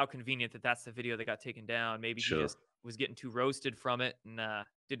well. But how convenient that that's the video that got taken down. Maybe he sure. just was getting too roasted from it and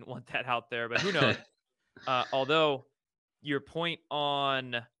didn't want that out there. But who knows? Although your point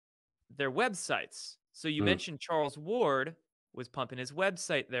on their websites. So you Mm, mentioned Charles Ward was pumping his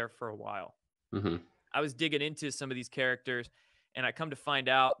website there for a while. hmm I was digging into some of these characters, and I come to find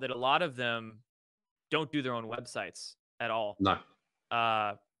out that a lot of them don't do their own websites at all. No.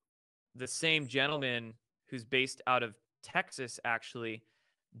 Uh, the same gentleman who's based out of Texas actually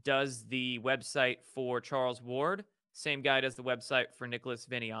does the website for Charles Ward. Same guy does the website for Nicholas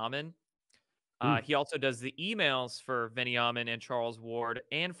Veniamin. Mm, He also does the emails for Veniamin and Charles Ward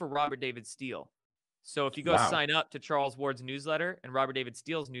and for Robert David Steele. So if you go wow. sign up to Charles Ward's newsletter and Robert David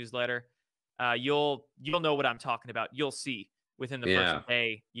Steele's newsletter, you'll know what I'm talking about. You'll see within the first Yeah.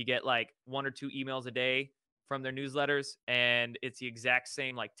 day, you get like 1 or 2 emails a day from their newsletters, and it's the exact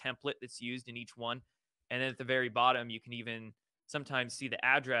same like template that's used in each one. And then at the very bottom, you can even sometimes see the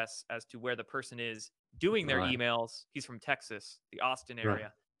address as to where the person is doing their Right. emails. He's from Texas, the Austin Right.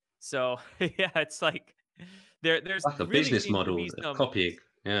 area. So yeah, it's like there's Like a really business seems to model, be some copying.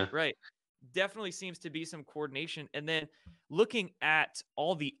 Yeah. right. Definitely seems to be some coordination. And then looking at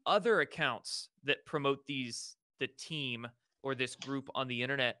all the other accounts that promote the team or this group on the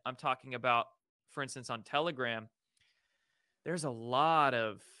internet, I'm talking about, for instance, on Telegram, there's a lot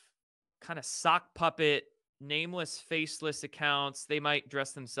of kind of sock puppet, nameless, faceless accounts. They might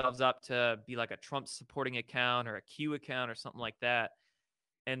dress themselves up to be like a Trump supporting account or a Q account or something like that.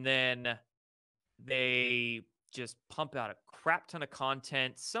 And then they just pump out a crap ton of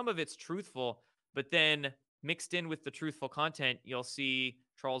content. Some of it's truthful, but then mixed in with the truthful content, you'll see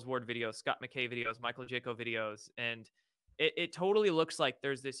Charles Ward videos, Scott McKay videos, Michael Jaco videos, and it totally looks like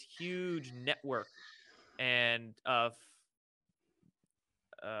there's this huge network and of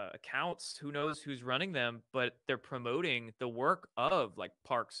accounts. Who knows who's running them, but they're promoting the work of like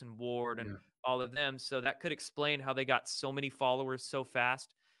Parks and Ward and Yeah. all of them. So that could explain how they got so many followers so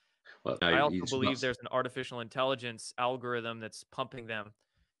fast. Well, I also it's believe nuts. there's an artificial intelligence algorithm that's pumping them.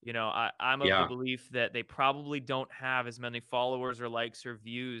 I'm of the Yeah. belief that they probably don't have as many followers or likes or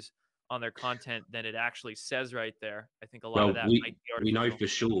views on their content than it actually says right there. I think a lot of Well, that might be we know artificial. for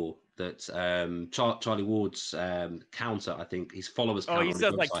sure that Charlie Ward's counter, I think his followers Oh, he count on his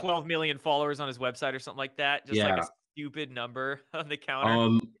says like website. 12 million followers on his website or something like that. Just like a Yeah. stupid number on the counter.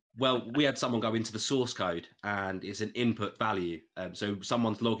 Um, well, we had someone go into the source code and it's an input value. So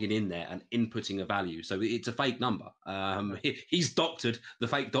someone's logging in there and inputting a value. So it's a fake number. He's doctored, the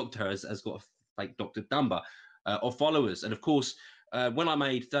fake doctor has got a fake doctored number of followers. And of course, when I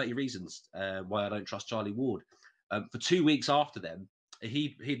made 30 Reasons Why I Don't Trust Charlie Ward, for 2 weeks after them,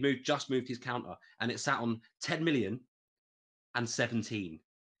 he'd just moved his counter and it sat on 10 million and 17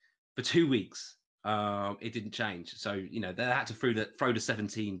 for 2 weeks. It didn't change. So, they had to throw the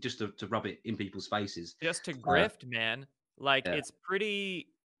 17 just to rub it in people's faces. Just to Uh, grift, man. Like, yeah. it's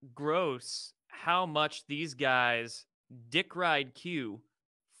pretty gross how much these guys dick ride Q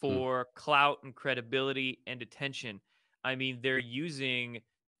Mm, for clout and credibility and attention. I mean, they're using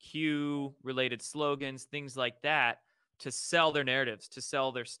Q related slogans, things like that, to sell their narratives, to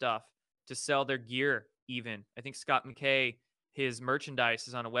sell their stuff, to sell their gear, even. I think Scott McKay, his merchandise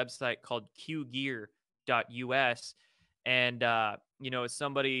is on a website called Q Gear. .us. And, as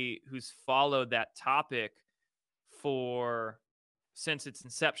somebody who's followed that topic since its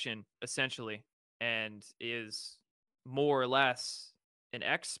inception, essentially, and is more or less an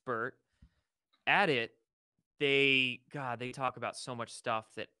expert at it, they talk about so much stuff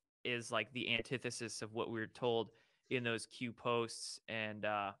that is like the antithesis of what we were told in those Q posts. And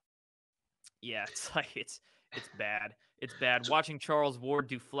it's like it's bad. It's bad. Watching Charles Ward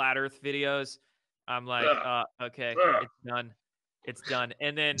do flat Earth videos, I'm like, okay, it's done. It's done.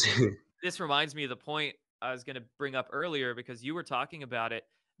 And then this reminds me of the point I was going to bring up earlier, because you were talking about it,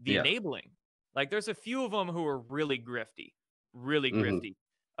 the Yeah. enabling. Like, there's a few of them who are really grifty, really Mhm. grifty.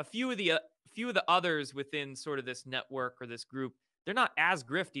 A few of the others within sort of this network or this group, they're not as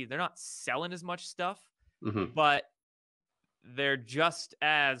grifty. They're not selling as much stuff, Mhm. but they're just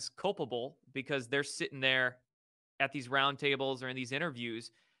as culpable, because they're sitting there at these roundtables or in these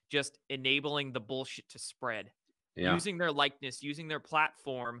interviews, just enabling the bullshit to spread, Yeah. using their likeness, using their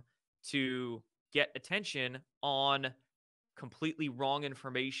platform to get attention on completely wrong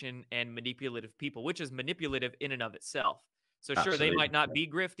information and manipulative people, which is manipulative in and of itself. So sure, they Absolutely. might not be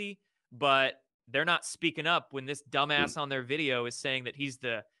grifty, but they're not speaking up when this dumbass Mm. on their video is saying that he's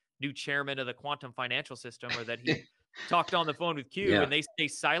the new chairman of the quantum financial system, or that he talked on the phone with Q, Yeah. and they stay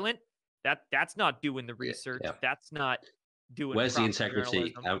silent. That's not doing the Yeah. research. Yeah. That's not doing Where's the proper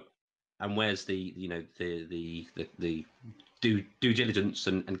integrity? journalism. And where's the due diligence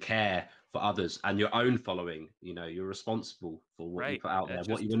and care for others and your own following? You're responsible for what you Right. put out there, That's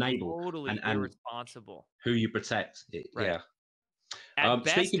what just you enable, totally and irresponsible. who you protect. Right. Yeah. At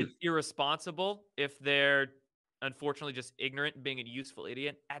best, Speaking of, it's irresponsible if they're unfortunately just ignorant and being a useful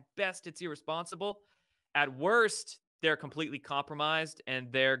idiot. At best, it's irresponsible. At worst, they're completely compromised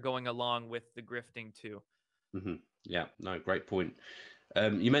and they're going along with the grifting too. Mhm. Yeah, no, great point.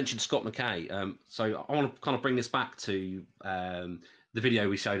 You mentioned Scott McKay. So I want to kind of bring this back to the video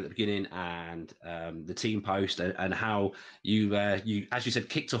we showed at the beginning, and the team post, and how you, as you said,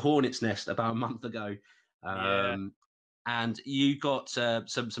 kicked a hornet's nest about a month ago. Yeah. And you got some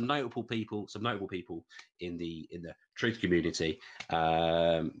notable people, in the truth community.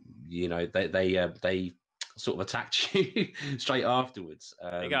 They sort of attacked you straight afterwards.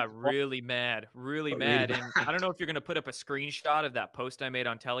 They got really mad, really Really mad. And I bad. don't know if you're going to put up a screenshot of that post I made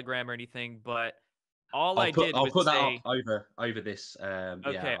on Telegram or anything, but all I'll I put did I'll was put that up say, over this. Yeah,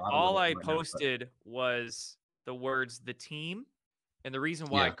 okay, I haven't got all it I right now, but posted was the words "the team." And the reason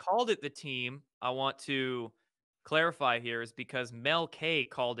why I yeah. called it the team, I want to clarify here, is because Mel K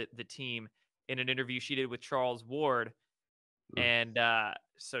called it the team in an interview she did with Charles Ward. Mm. And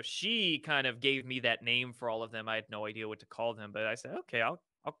so she kind of gave me that name for all of them. I had no idea what to call them, but I said, okay, I'll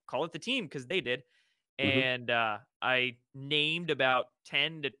call it the team, because they did. Mhm. And I named about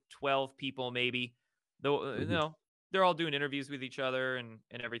 10 to 12 people, maybe, though, Mhm. they're all doing interviews with each other and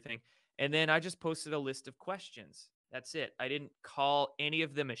everything. And then I just posted a list of questions. That's it. I didn't call any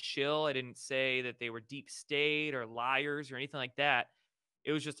of them a shill. I didn't say that they were deep state or liars or anything like that.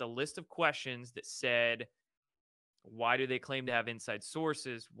 It was just a list of questions that said, why do they claim to have inside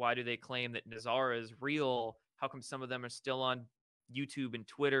sources? Why do they claim that Nazara is real? How come some of them are still on YouTube and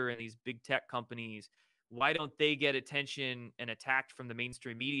Twitter and these big tech companies? Why don't they get attention and attacked from the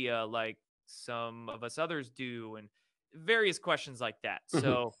mainstream media like some of us others do? And various questions like that. Mhm.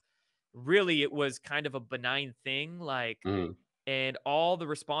 So really, it was kind of a benign thing. Mhm. And all the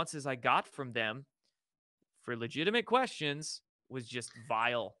responses I got from them for legitimate questions was just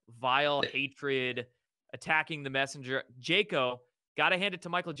vile hatred, attacking the messenger. Jaco, gotta hand it to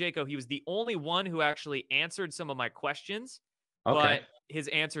Michael Jaco. He was the only one who actually answered some of my questions, but Okay. his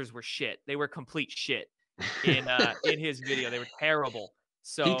answers were shit. They were complete shit in his video. They were terrible. He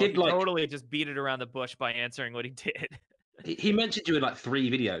So did he like totally just beat it around the bush by answering what he did. he mentioned you in like 3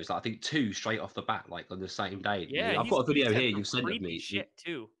 videos, like I think two straight off the bat, like on the same day. Yeah, I've got a he video said here some you've sent of creepy me. shit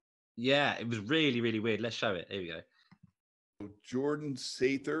too. Yeah, it was really, really weird. Let's show it. Here we go. Jordan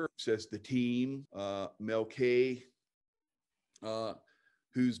Sather says the team, Mel K,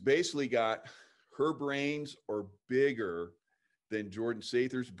 who's basically got her brains are bigger than Jordan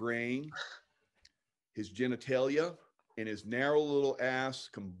Sather's brain, his genitalia, and his narrow little ass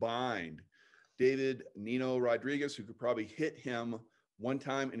combined. David Nino Rodriguez, who could probably hit him one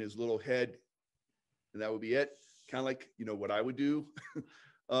time in his little head, and that would be it. Kind of like, what I would do.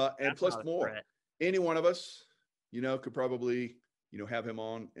 And That's plus not a more. threat. Any one of us, could probably, have him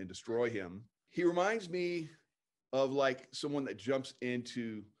on and destroy him. He reminds me of like someone that jumps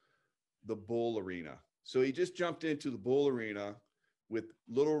into the bull arena. So he just jumped into the bull arena with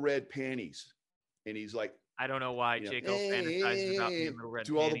little red panties. And he's like, I don't know why Jaco fantasizes about me in little red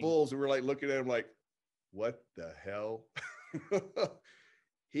to all the panties. bulls. And we're like looking at him like, what the hell?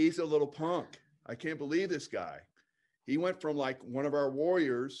 He's a little punk. I can't believe this guy. He went from like one of our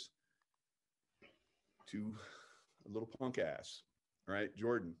warriors to a little punk ass. All right,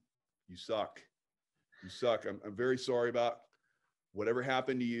 Jordan, you suck. You suck. I'm very sorry about whatever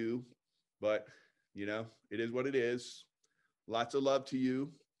happened to you, but you know, it is what it is. Lots of love to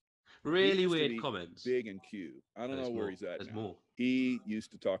you. He Really used to weird be comments. big in Q. I don't There's know where more. he's at There's now. more. He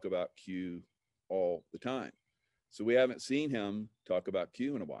used to talk about Q all the time. So we haven't seen him talk about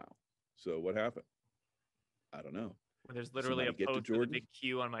Q in a while. So what happened? I don't know. Well, there's literally Somebody a get to post with a Jordan? big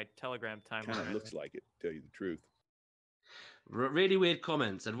Q on my Telegram Kind timeline. of looks like it, to tell you the truth. Really weird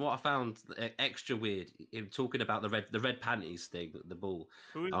comments, and what I found extra weird in talking about the red panties thing, the bull.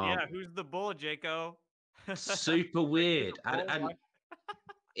 Who's the bull, Jaco? Super weird, bull? and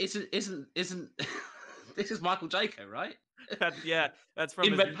isn't this is Michael Jaco, right? That's from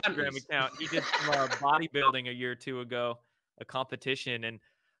In his red Instagram panties. account. He did some bodybuilding a year or two ago, a competition, and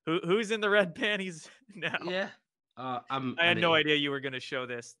who's in the red panties now? Yeah. I had no idea you were going to show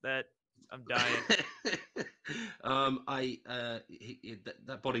this. That I'm dying.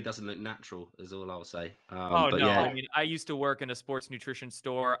 That body doesn't look natural, is all I'll say. Oh But no! yeah, I mean, I used to work in a sports nutrition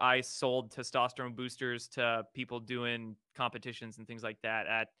store. I sold testosterone boosters to people doing competitions and things like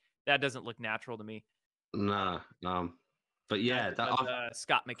that. That doesn't look natural to me. nah. But yeah,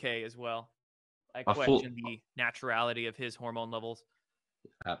 Scott McKay as well. I I thought question the naturality of his hormone levels.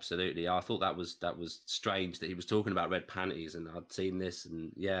 absolutely. I thought that was strange that he was talking about red panties, and I'd seen this,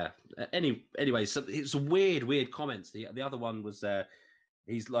 and yeah. Anyway, so it's weird comments. The other one was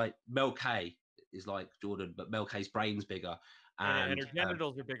he's like Mel K is like Jordan, but Mel K's brain's bigger, And and her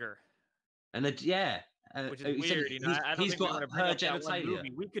genitals are bigger, yeah, which is he said weird. You know, I don't he's think we want got to bring her up that one genitalia.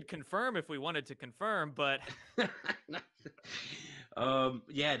 movie. We could confirm if we wanted to confirm, but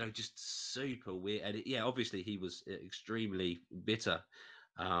Yeah, no, just super weird. And yeah, obviously he was extremely bitter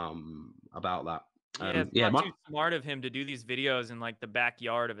about that. yeah, it's not too smart of him to do these videos in like the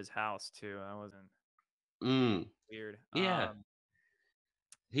backyard of his house too. I wasn't weird. Yeah.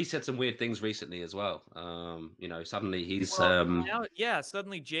 He said some weird things recently as well. You know, suddenly he's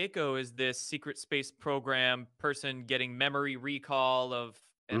Suddenly Jaco is this secret space program person getting memory recall of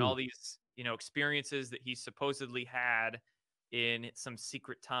and all these, experiences that he supposedly had in some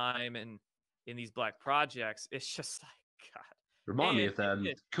secret time and in these black projects. It's just like God. remind me of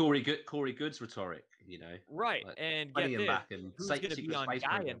Corey Good's rhetoric, you know. Right. Like, And bringing get him this, back and who's going to be secret on space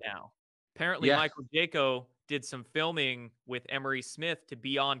Gaia program. now? Apparently, Yeah. Michael Jaco did some filming with Emery Smith to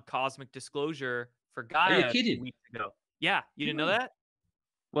be on Cosmic Disclosure for Gaia Are you a kidding? few weeks ago. Yeah, you didn't know that?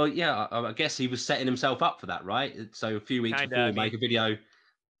 Well, yeah, I guess he was setting himself up for that, right? So a few weeks before, make a video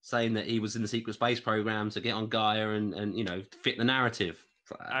saying that he was in the secret space program to get on Gaia and you know, fit the narrative.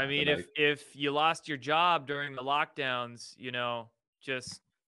 I mean, if you lost your job during the lockdowns, just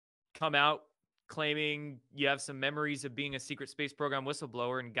come out claiming you have some memories of being a secret space program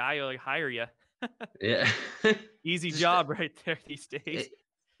whistleblower and Gaia will hire you. Yeah. Easy job right there these days.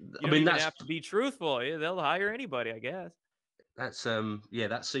 You don't even have to be truthful. They'll hire anybody, I guess. That's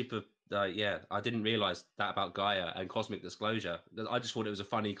that's super. Yeah, I didn't realize that about Gaia and Cosmic Disclosure. I just thought it was a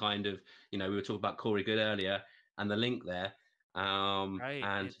funny kind of, we were talking about Corey Good earlier and the link there. Right.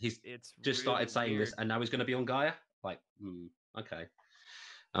 And it's just really started saying weird. this, and now he's going to be on Gaia. Like, okay.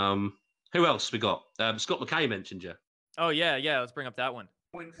 Who else we got? Scott McKay mentioned you. Oh yeah. Let's bring up that one.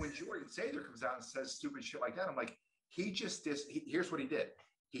 When Jordan Sather comes out and says stupid shit like that, I'm like, here's what he did.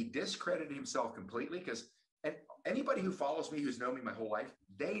 He discredited himself completely because and anybody who follows me, who's known me my whole life,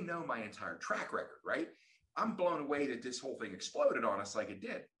 they know my entire track record, right? I'm blown away that this whole thing exploded on us like it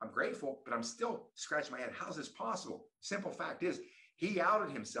did. I'm grateful, but I'm still scratching my head. How's this possible? Simple fact is, he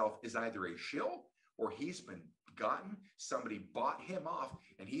outed himself as either a shill or he's been gotten, somebody bought him off,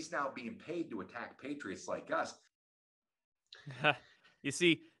 and he's now being paid to attack patriots like us. You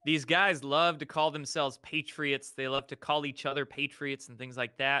see, these guys love to call themselves patriots. They love to call each other patriots and things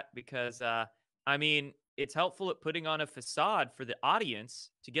like that because, it's helpful at putting on a facade for the audience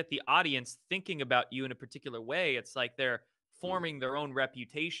to get the audience thinking about you in a particular way. It's like they're forming their own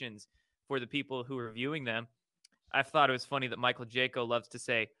reputations for the people who are viewing them. I thought it was funny that Michael Jaco loves to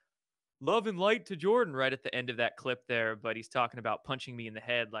say, love and light to Jordan right at the end of that clip there, but he's talking about punching me in the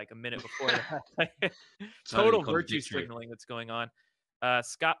head like a minute before that. Total virtue signaling that's going on.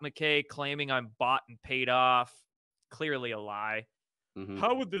 Scott McKay claiming I'm bought and paid off. Clearly a lie. Mm-hmm.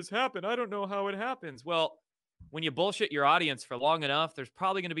 How would this happen? I don't know how it happens. Well, when you bullshit your audience for long enough, there's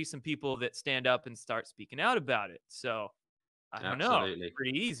probably going to be some people that stand up and start speaking out about it. So I don't know.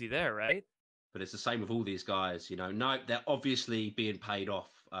 Pretty easy there, right? But it's the same with all these guys, No, they're obviously being paid off.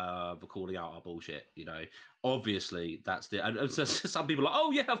 for calling out our bullshit. You know, obviously that's the and so some people are like,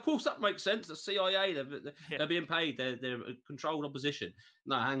 oh yeah, of course that makes sense. The CIA, they're being paid. They're a controlled opposition.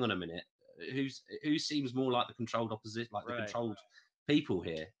 No, hang on a minute. Who seems more like the controlled opposition, like the Right. controlled people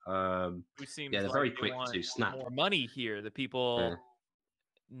here? Who seems Yeah, they're like very they quick want to snap. more money here? The people Yeah.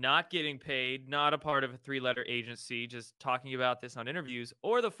 not getting paid, not a part of a 3-letter agency, just talking about this on interviews,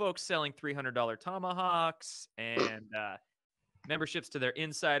 or the folks selling $300 tomahawks and memberships to their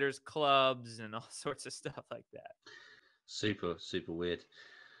insiders clubs and all sorts of stuff like that. Super weird.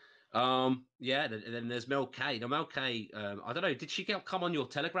 Yeah, then there's Mel K. Now Mel K, I don't know, did she come on your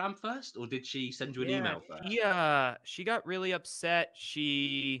Telegram first, or did she send you an Yeah, email first? she got really upset.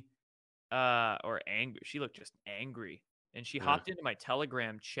 She or angry. She looked just angry. And she hopped into my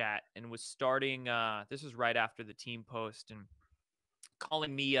Telegram chat and was starting this was right after the team post, and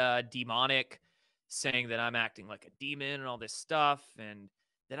calling me demonic, saying that I'm acting like a demon and all this stuff, and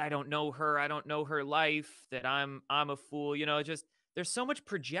that I don't know her life, that I'm a fool. You know, just there's so much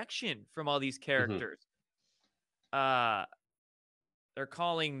projection from all these characters. Uh they're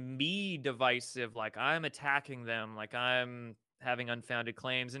calling me divisive, like I'm attacking them, like I'm having unfounded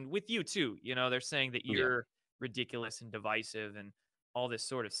claims. And with you too, you know, they're saying that Yeah. you're ridiculous and divisive and all this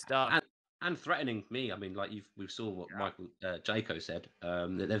sort of stuff. And threatening me. I mean, like we saw what Michael Jaco said.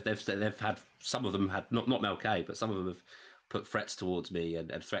 They've had, some of them had, not Mel K, but some of them have put threats towards me,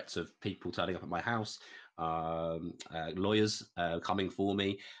 and threats of people turning up at my house, lawyers coming for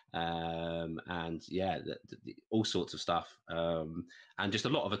me, and yeah, all sorts of stuff, and just a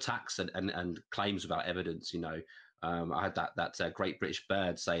lot of attacks and claims without evidence. You know, I had that Great British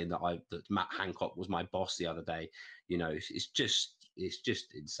Bird saying that Matt Hancock was my boss the other day. You know, it's just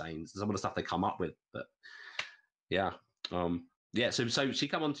insane. Some of the stuff they come up with, but yeah, yeah. So she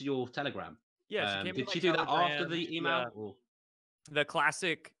come onto your Telegram. Yeah, she came to Did my she do that after Telegram. the email? Or? The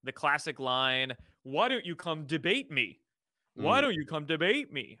classic line, "Why don't you come debate me? Why Mm. don't you come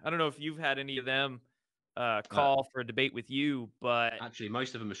debate me?" I don't know if you've had any of them call for a debate with you, but Actually,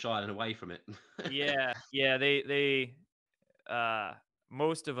 most of them are shying away from it. yeah, they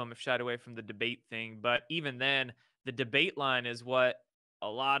most of them have shied away from the debate thing. But even then, the debate line is what a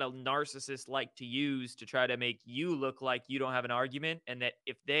lot of narcissists like to use to try to make you look like you don't have an argument, and that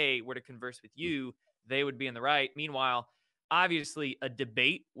if they were to converse with you, they would be in the right. Meanwhile, obviously, a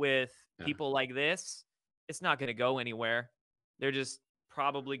debate with Yeah. people like this, it's not going to go anywhere. They're just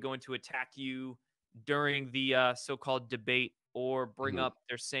probably going to attack you during the so-called debate or bring up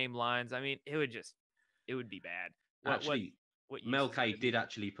their same lines. I mean, it would be bad. Actually, What use Mel is it K gonna be? did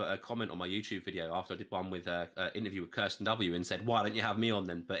actually put a comment on my YouTube video after I did one with an interview with Kirsten W, and said, "Why don't you have me on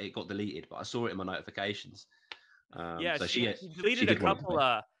then?" But it got deleted. But I saw it in my notifications. Yeah, So she she deleted a did want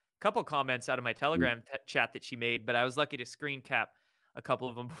to. couple comments out of my Telegram chat that she made, but I was lucky to screen cap a couple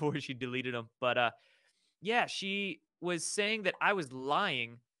of them before she deleted them. But yeah, she was saying that I was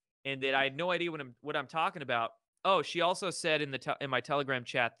lying and that I had no idea what I'm talking about. Oh, she also said in in my Telegram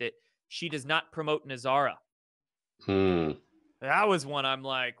chat that she does not promote Nazara. That was one I'm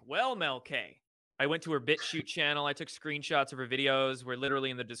like, well, Mel K. I went to her BitChute channel. I took screenshots of her videos where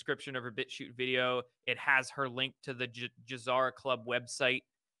literally in the description of her BitChute video, it has her link to the Jazara Club website.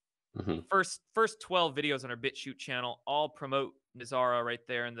 First 12 videos on her BitChute channel all promote Nazara right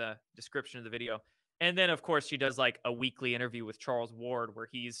there in the description of the video. And then, of course, she does like a weekly interview with Charles Ward where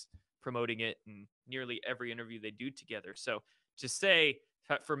he's promoting it in nearly every interview they do together. So to say,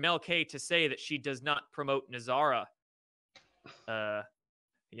 for Mel K to say that she does not promote Nazara,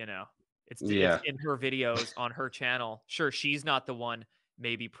 you know, it's in her videos on her channel. Sure, she's not the one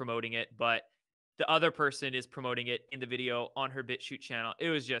maybe promoting it, but the other person is promoting it in the video on her BitChute channel. It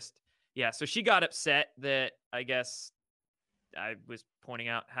was just, yeah. So she got upset that I guess I was pointing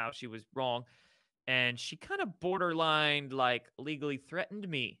out how she was wrong, and she kind of borderline like legally threatened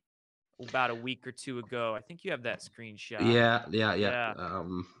me about a week or two ago. I think you have that screenshot. Yeah.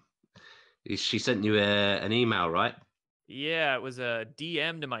 She sent you an email, right? Yeah, it was a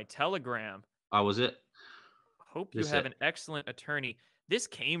DM to my Telegram. Oh, was it? Hope you have an excellent attorney. This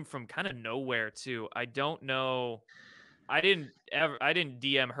came from kind of nowhere too. I don't know. I didn't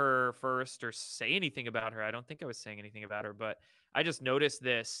DM her first or say anything about her. I don't think I was saying anything about her, but I just noticed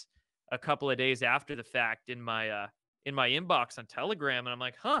this a couple of days after the fact in my inbox on Telegram, and I'm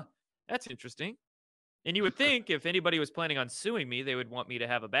like, "Huh, that's interesting." And you would think if anybody was planning on suing me, they would want me to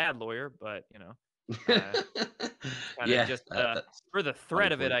have a bad lawyer, but you know, kind of just for the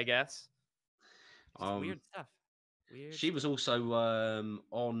threat of it, I guess. Just weird stuff. She was also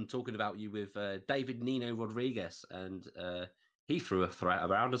on talking about you with David Nino Rodriguez, and he threw a threat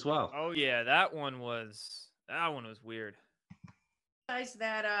around as well. Oh yeah, that one was weird.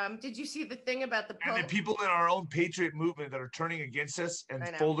 that did you see the thing about the And the Pope? people in our own patriot movement that are turning against us and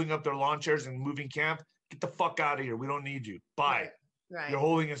I know. folding up their lawn chairs and moving camp, get the fuck out of here. We don't need you. Bye. Right. You're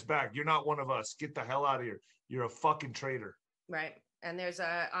holding us back. You're not one of us. Get the hell out of here. You're a fucking traitor. Right. And there's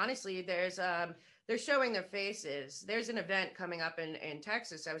honestly, they're showing their faces. There's an event coming up in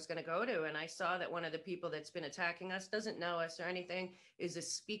Texas I was going to go to, and I saw that one of the people that's been attacking us doesn't know us or anything, is a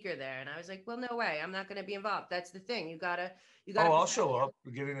speaker there. And I was like, well, no way. I'm not going to be involved. That's the thing. You gotta. Oh, I'll show up,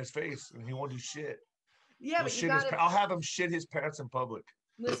 get in his face, and he won't do shit. Yeah, but you gotta. I'll have him shit his pants in public.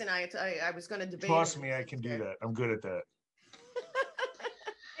 Listen, I was going to debate. Trust me, I can do that. I'm good at that.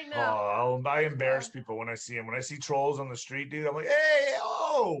 I know. I embarrass people when I see them. When I see trolls on the street, dude, I'm like, hey,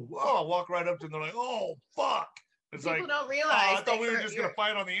 oh, I'll walk right up to them. They're like, oh, fuck. It's People like, don't realize. I thought we were just gonna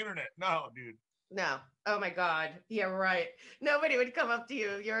fight on the internet. No, dude. No. Oh my God. Yeah, right. Nobody would come up to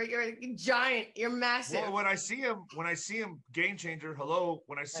you. You're a giant. You're massive. Well, when I see him, game changer. Hello.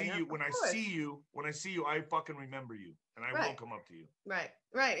 When I see you, I fucking remember you, and I will come up to you.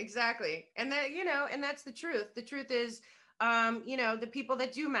 Right. Exactly. And that, and that's the truth. The truth is, the people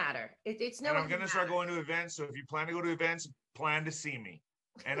that do matter. It's no. And I'm gonna start going to events. So if you plan to go to events, plan to see me,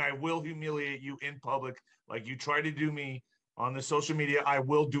 and I will humiliate you in public, like you try to do me on the social media. I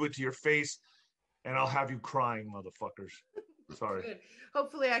will do it to your face. And I'll have you crying, motherfuckers. Sorry. Good.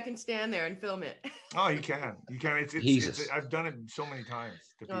 Hopefully I can stand there and film it. Oh, you can. I've done it so many times.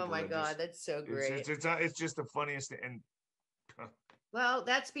 Oh my God, that's so great. It's just the funniest thing. And well,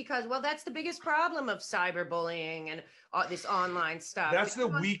 that's the biggest problem of cyberbullying and this online stuff. That's the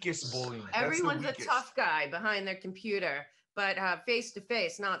weakest bullying. Everyone's a tough guy behind their computer, but face to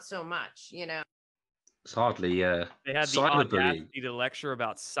face, not so much, It's hardly they had the audacity to lecture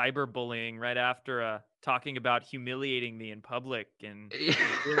about cyberbullying right after talking about humiliating me in public and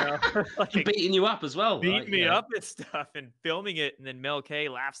like beating you up as well, beating me up and stuff and filming it, and then Mel K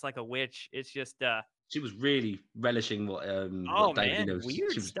laughs like a witch. It's just she was really relishing what David was,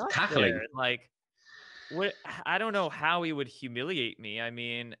 weird stuff tackling there. Like what, I don't know how he would humiliate me. I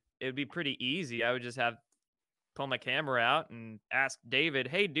mean, it would be pretty easy. I would just pull my camera out and ask David,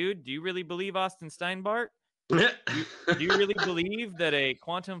 hey, dude, do you really believe Austin Steinbart? do you really believe that a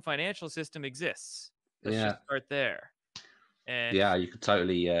quantum financial system exists? Let's just start there. And yeah, you could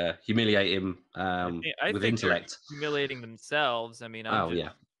totally humiliate him with intellect. Humiliating themselves. I mean,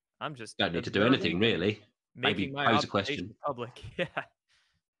 I'm just don't need to do anything really. Maybe pose a question. Public.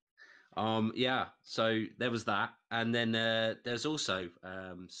 So there was that, and then there's also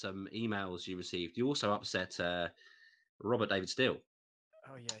some emails you received. You also upset Robert David Steele.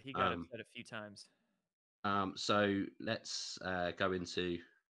 Oh yeah, he got upset a few times. So let's go into.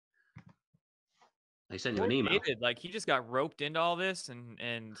 He sent you an email. Like he just got roped into all this,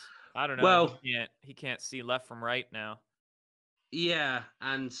 and I don't know. Well, he can't see left from right now. Yeah,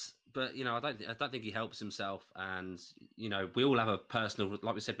 but I don't think he helps himself, and we all have a personal,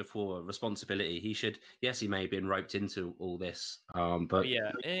 like we said before, responsibility. He may have been roped into all this, but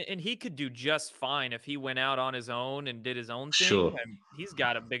yeah, and he could do just fine if he went out on his own and did his own thing. Sure, he's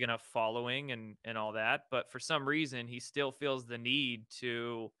got a big enough following and all that, but for some reason he still feels the need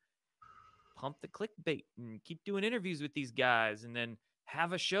to pump the clickbait and keep doing interviews with these guys, and then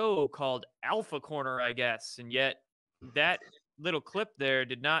have a show called Alpha Corner, I guess, and yet that little clip there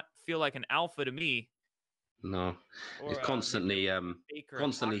did not feel like an alpha to me. No, it's constantly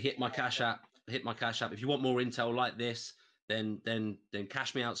hit my cash app. If you want more intel like this, then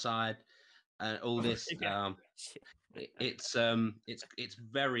cash me outside, and all this. It's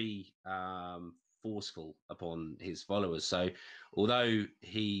very forceful upon his followers. So although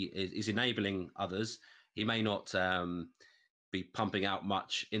he is enabling others, he may not be pumping out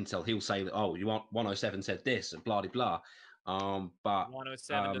much intel. He'll say that, oh, you want 107 said this and blah blah. But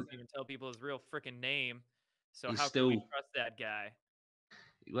 107 doesn't even tell people his real freaking name. So how can we trust that guy?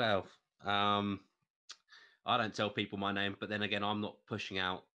 Well, I don't tell people my name, but then again, I'm not pushing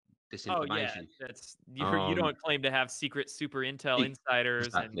out disinformation. Oh, yeah. You don't claim to have secret super intel insiders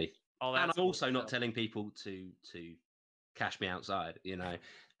exactly. and all that. And I'm also not telling people to cash me outside,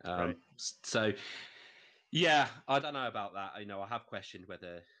 Right. So yeah, I don't know about that. I have questioned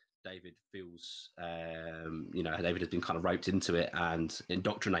whether David feels, David has been kind of roped into it and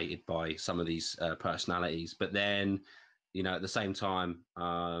indoctrinated by some of these personalities. But then, at the same time,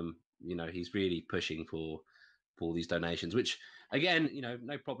 he's really pushing for these donations, which again,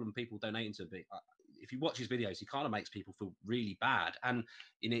 no problem people donating to. But if you watch his videos, he kind of makes people feel really bad. And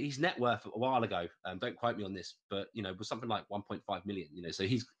his net worth a while ago, don't quote me on this, but was something like 1.5 million. So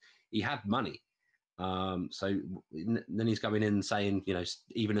he had money. So then he's going in and saying,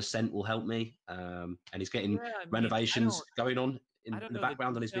 even a cent will help me. And he's getting renovations going on I in don't the know the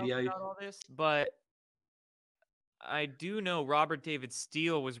background on his details video? about all this, but I do know Robert David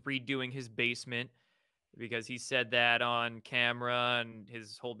Steele was redoing his basement because he said that on camera and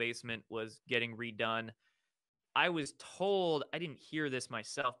his whole basement was getting redone. I was told, I didn't hear this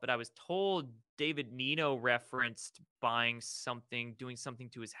myself, but I was told David Nino referenced buying something, doing something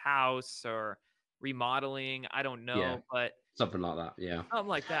to his house or remodeling. I don't Yeah, know, but something like that. Yeah. something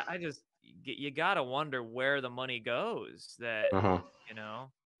like that. You got to wonder where the money goes that, Uh huh. you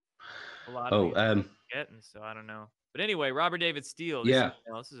know, a lot of Oh, these getting. So I don't know. But anyway, Robert David Steele, yeah.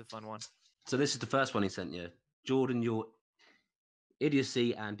 this is a fun one. So this is the first one he sent you. Jordan, your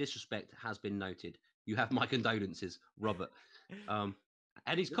idiocy and disrespect has been noted. You have my condolences, Robert. And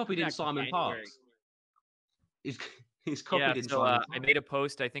he's This is copied in back in Simon January. Parks. He's he's Yeah, copied in so Simon I Parks. made a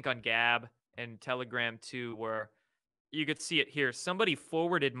post, I think, on Gab and Telegram too, where you could see it here. Somebody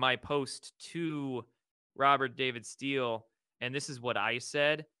forwarded my post to Robert David Steele, and this is what I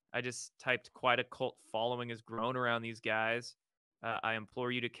said. I just typed, "Quite a cult following has grown around these guys. I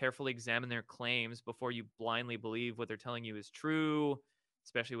implore you to carefully examine their claims before you blindly believe what they're telling you is true,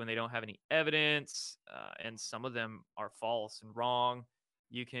 especially when they don't have any evidence, and some of them are false and wrong.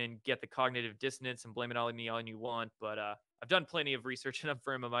 You can get the cognitive dissonance and blame it all on me all you want, but I've done plenty of research and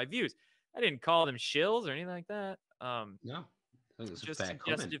affirm my views. I didn't call them shills or anything like that. No, I think it's a Just fair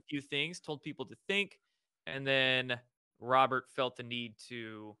suggested comment. a few things, told people to think, and then Robert felt the need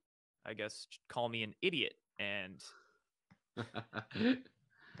to, I guess, call me an idiot, and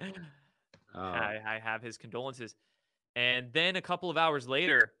I have his condolences. And then a couple of hours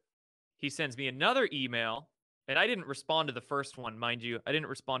later, he sends me another email, and I didn't respond to the first one, mind you. I didn't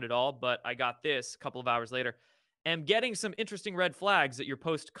respond at all, but I got this a couple of hours later. Am getting some interesting red flags that your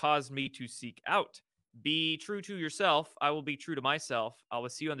post caused me to seek out. Be true to yourself. I will be true to myself. I will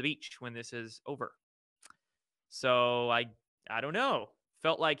see you on the beach when this is over. So I don't know.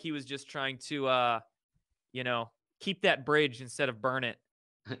 Felt like he was just trying to keep that bridge instead of burn it.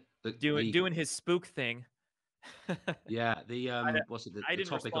 Doing his spook thing. Yeah, the what's it? I The didn't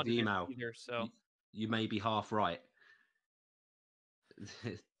topic of respond the to this email. either, so You may be half right.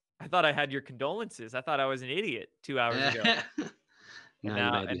 I thought I had your condolences. I thought I was an idiot 2 hours ago. No,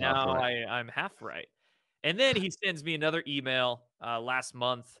 you may be half Now right. I'm half right. And then he sends me another email last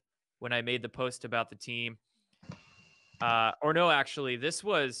month when I made the post about the team. Or no, actually,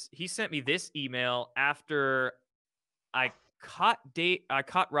 he sent me this email after I caught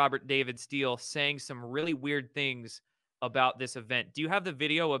Robert David Steele saying some really weird things about this event. Do you have the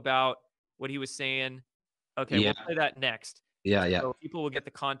video about what he was saying? Okay, Yeah, we'll play that next. yeah. So people will get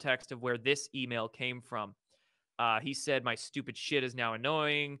the context of where this email came from. He said, "My stupid shit is now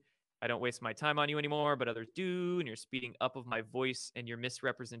annoying. I don't waste my time on you anymore, but others do. And your speeding up of my voice and your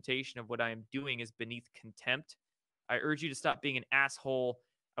misrepresentation of what I am doing is beneath contempt. I urge you to stop being an asshole.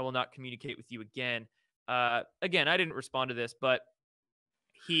 I will not communicate with you again." Again, I didn't respond to this, but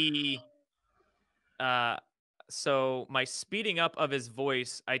he. So my speeding up of his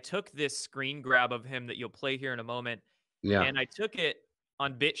voice, I took this screen grab of him that you'll play here in a moment, Yeah. and I took it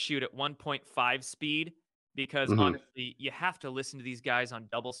on BitChute at 1.5 speed because Mhm. honestly, you have to listen to these guys on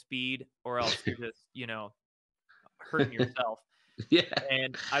double speed or else you're just, hurting yourself. Yeah.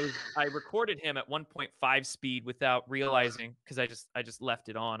 And I recorded him at 1.5 speed without realizing because I just left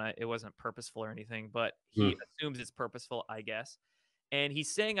it on. It wasn't purposeful or anything, but he assumes it's purposeful, I guess. And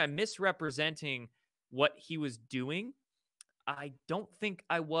he's saying I'm misrepresenting what he was doing. I don't think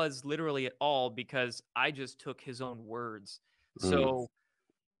I was literally at all because I just took his own words. So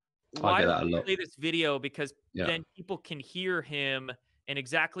I why get don't that a we lot. play this video because Yeah. then people can hear him and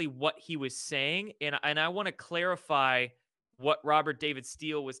exactly what he was saying, and I want to clarify what Robert David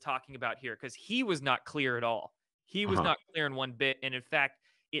Steele was talking about here because he was not clear at all. He was not clear in one bit, and in fact,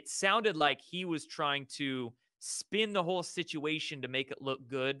 it sounded like he was trying to spin the whole situation to make it look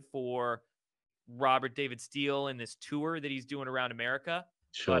good for Robert David Steele and this tour that he's doing around America.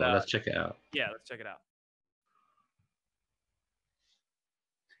 Sure, But let's check it out. yeah, let's check it out.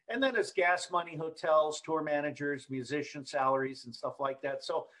 And then there's gas money, hotels, tour managers, musician salaries, and stuff like that.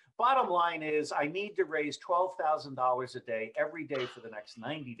 So bottom line is I need to raise $12,000 a day every day for the next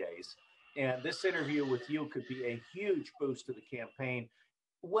 90 days. And this interview with you could be a huge boost to the campaign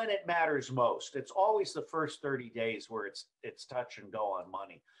when it matters most. It's always the first 30 days where it's touch and go on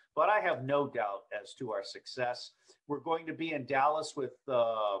money. But I have no doubt as to our success. We're going to be in Dallas with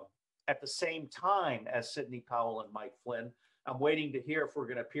at the same time as Sidney Powell and Mike Flynn. I'm waiting to hear if we're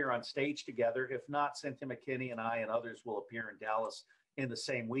going to appear on stage together. If not, Cynthia McKinney and I and others will appear in Dallas in the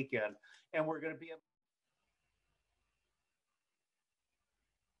same weekend. And we're going to be.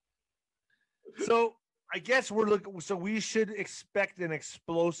 So I guess we're looking. So we should expect an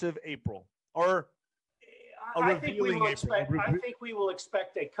explosive April, or I think we will revealing April. expect. I think we will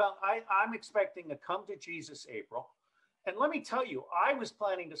expect a come. I'm expecting a come to Jesus April, and let me tell you, I was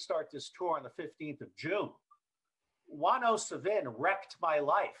planning to start this tour on the 15th of June. Juan Savin wrecked my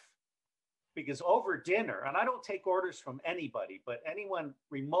life because over dinner, and I don't take orders from anybody, but anyone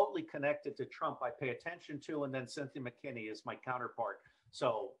remotely connected to Trump, I pay attention to, and then Cynthia McKinney is my counterpart.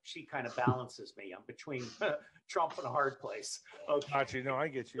 So she kind of balances me. I'm between Trump and a hard place. Okay. Actually, no, I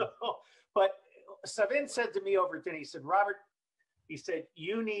get you. But Savin said to me over dinner, he said, Robert, he said,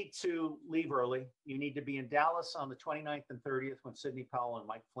 you need to leave early. You need to be in Dallas on the 29th and 30th when Sidney Powell and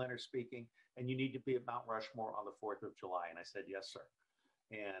Mike Flynn are speaking, and you need to be at Mount Rushmore on the 4th of July. And I said, yes, sir.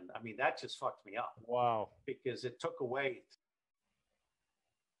 And I mean, that just fucked me up. Wow. Because it took away.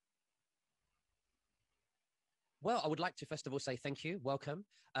 Well, I would like to first of all say thank you, welcome.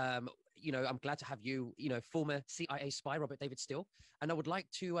 I'm glad to have you, former CIA spy, Robert David Steele. And I would like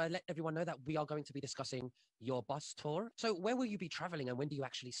to let everyone know that we are going to be discussing your bus tour. So where will you be traveling and when do you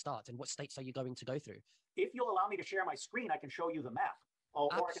actually start? And what states are you going to go through? If you'll allow me to share my screen, I can show you the map.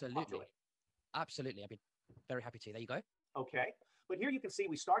 Absolutely. Absolutely. I'd be very happy to. There you go. Okay. But here you can see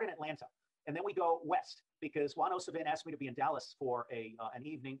we start in Atlanta. And then we go west because Juan Savin asked me to be in Dallas for an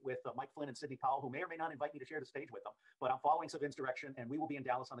evening with Mike Flynn and Sidney Powell, who may or may not invite me to share the stage with them. But I'm following Savin's direction, and we will be in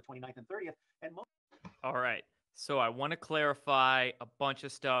Dallas on the 29th and 30th. And All right. So I want to clarify a bunch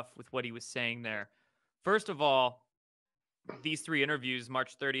of stuff with what he was saying there. First of all, these three interviews,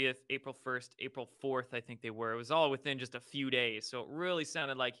 March 30th, April 1st, April 4th, I think they were. It was all within just a few days. So it really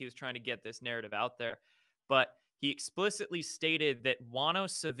sounded like he was trying to get this narrative out there. But he explicitly stated that Juan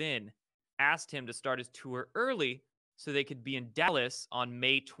Savin asked him to start his tour early so they could be in Dallas on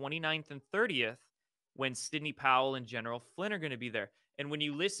May 29th and 30th when Sidney Powell and General Flynn are going to be there. And when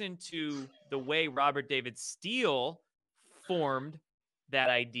you listen to the way Robert David Steele formed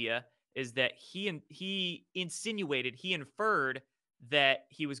that idea, is that he insinuated, he inferred that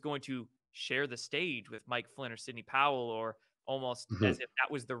he was going to share the stage with Mike Flynn or Sidney Powell, or almost as if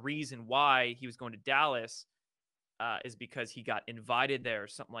that was the reason why he was going to Dallas. Is because he got invited there or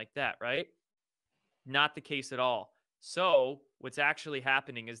something like that, right? Not the case at all. So what's actually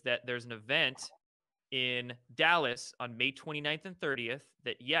happening is that there's an event in Dallas on May 29th and 30th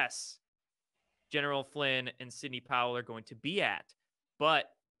that, yes, General Flynn and Sidney Powell are going to be at. But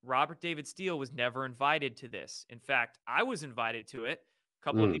Robert David Steele was never invited to this. In fact, I was invited to it. A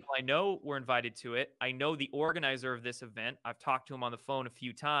couple of people I know were invited to it. I know the organizer of this event. I've talked to him on the phone a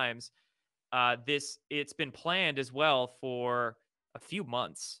few times. It's been planned as well for a few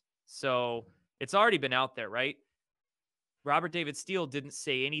months. So it's already been out there, right? Robert David Steele didn't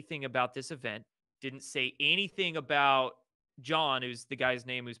say anything about this event, didn't say anything about John, who's the guy's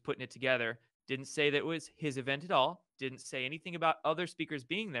name who's putting it together, didn't say that it was his event at all, didn't say anything about other speakers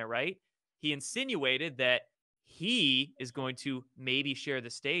being there, right? He insinuated that he is going to maybe share the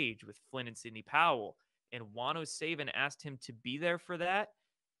stage with Flynn and Sidney Powell, and Juan Savin asked him to be there for that.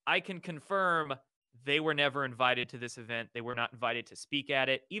 I can confirm they were never invited to this event. They were not invited to speak at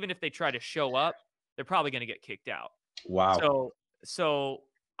it. Even if they try to show up, they're probably going to get kicked out. Wow. So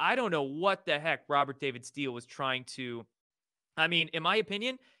I don't know what the heck Robert David Steele was trying to. I mean, in my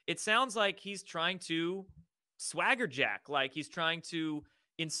opinion, it sounds like he's trying to swagger jack, like he's trying to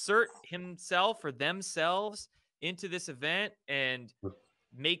insert himself or themselves into this event and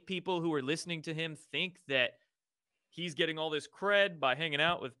make people who are listening to him think that he's getting all this cred by hanging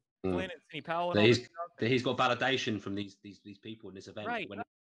out with Flynn and Sidney Powell. And he's got validation from these people in this event. Right. When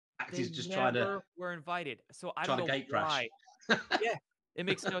they just trying to were invited. So I trying don't to know gate crash. why. Yeah, it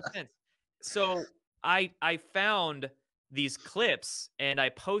makes no sense. So I found these clips and I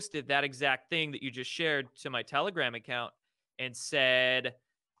posted that exact thing that you just shared to my Telegram account and said,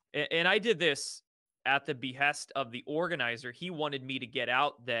 and I did this at the behest of the organizer. He wanted me to get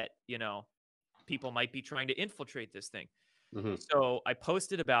out that, people might be trying to infiltrate this thing. So I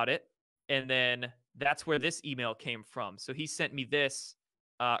posted about it, and then that's where this email came from. So he sent me this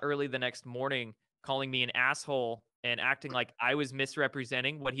early the next morning, calling me an asshole and acting like I was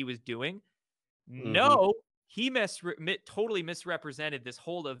misrepresenting what he was doing. No, he totally misrepresented this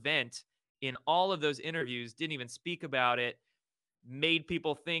whole event in all of those interviews, didn't even speak about it, made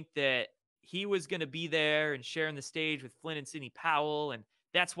people think that he was going to be there and sharing the stage with Flynn and Sidney Powell, and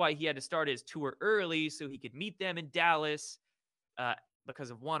that's why he had to start his tour early so he could meet them in Dallas because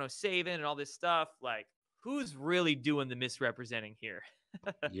of Juan Savin and all this stuff. Like, who's really doing the misrepresenting here?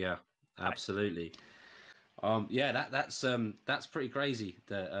 Yeah, absolutely. That's pretty crazy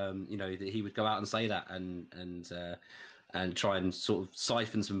that that he would go out and say that, and and try and sort of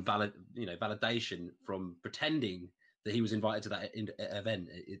siphon some validation from pretending that he was invited to that event.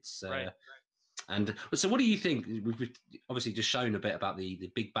 It's Right. And so, what do you think? We've obviously just shown a bit about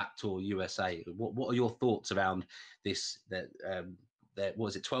the Big Back Tour USA. What are your thoughts around this? That what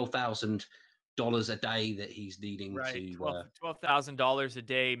is it, $12,000 a day that he's needing Right. to? $12,000 a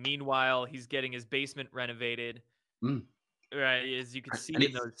day. Meanwhile, he's getting his basement renovated. Mm. Right, as you can see And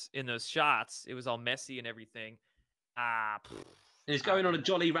in those shots, it was all messy and everything. And it's going on a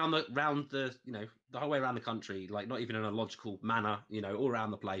jolly round the the whole way around the country, like not even in a logical manner, all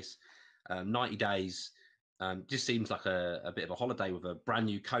around the place. 90 days just seems like a bit of a holiday with a brand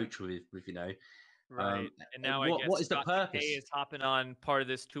new coach with right. And now I what guess is the Scott purpose? McKay is hopping on part of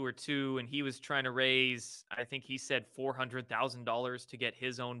this tour too, and he was trying to raise, I think he said $400,000 to get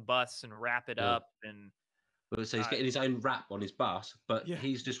his own bus and wrap it Yeah. up. And So he's getting his own wrap on his bus, but Yeah.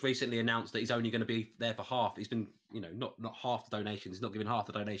 he's just recently announced that he's only going to be there for half. He's been, not half the donations. He's not giving half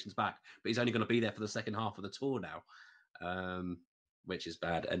the donations back, but he's only going to be there for the second half of the tour now, which is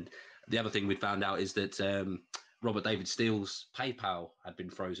bad. And the other thing we found out is that Robert David Steele's PayPal had been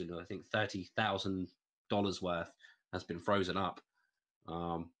frozen. I think $30,000 worth has been frozen up.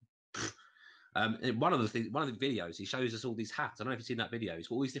 One of the videos, he shows us all these hats. I don't know if you've seen that video. He's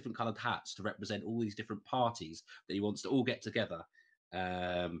got all these different coloured hats to represent all these different parties that he wants to all get together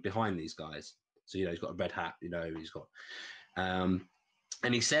behind these guys. So he's got a red hat. He's got, and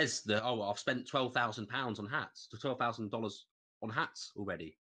he says that I've spent £12,000 on hats, to $12,000 on hats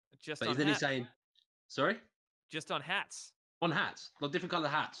already. just But on then hats. he's saying, sorry, Just on hats. on hats, like different coloured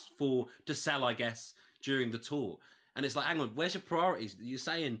hats to sell, I guess, during the tour. And it's like, hang on, where's your priorities? You're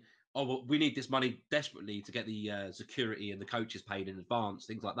saying, oh, well, we need this money desperately to get the security and the coaches paid in advance,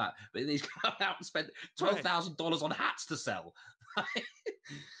 things like that. But then he's gone out and spent $12,000 on hats to sell.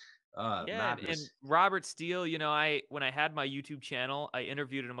 Yeah, and Madness. Robert Steele, when I had my YouTube channel, I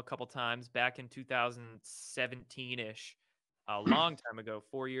interviewed him a couple times back in 2017-ish, a long time ago,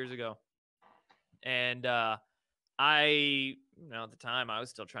 4 years ago. And at the time, I was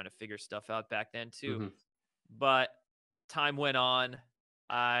still trying to figure stuff out back then too. Mm-hmm. But time went on.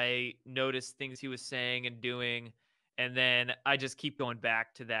 I noticed things he was saying and doing. And then I just keep going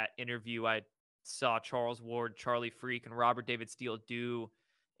back to that interview I saw Charles Ward, Charlie Freak, and Robert David Steele do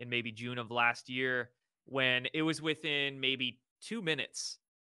in maybe June of last year, when it was within maybe 2 minutes.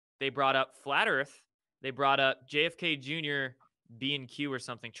 They brought up Flat Earth. They brought up JFK Jr., B&Q or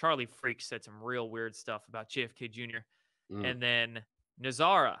something. Charlie Freak said some real weird stuff about JFK Jr. And then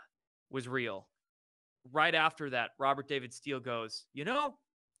Nazara was real. Right after that, Robert David Steele goes, you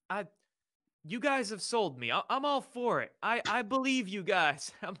guys have sold me. I'm all for it. I believe you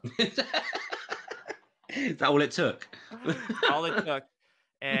guys. Is that all it took? All it took.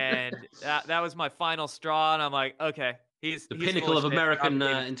 And that was my final straw. And I'm like, okay, he's the he's pinnacle of shit. American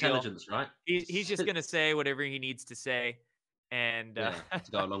Robert David Steele. intelligence, right? He's just going to say whatever he needs to say. And to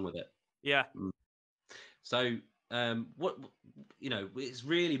go along with it. Yeah. So it's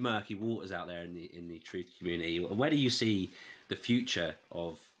really murky waters out there in the truth community. Where do you see the future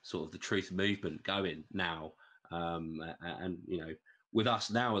of sort of the truth movement going now? And with us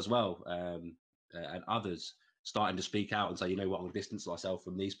now as well, and others starting to speak out and say, I'm going to distance myself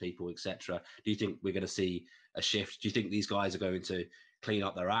from these people, etc. Do you think we're going to see a shift? Do you think these guys are going to clean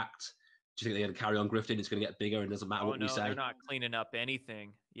up their act? Do you think they're going to carry on grifting? It's going to get bigger and it doesn't matter what we say? They're not cleaning up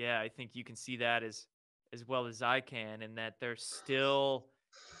anything. Yeah, I think you can see that as well as I can, and that they're still.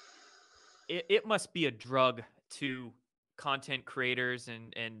 It must be a drug to content creators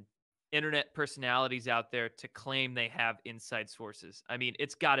and internet personalities out there to claim they have inside sources. I mean,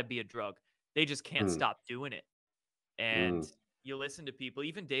 it's got to be a drug. They just can't stop doing it. And you listen to people,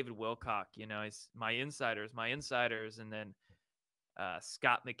 even David Wilcock, he's my insiders. And then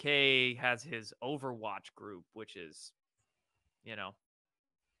Scott McKay has his Overwatch group, which is,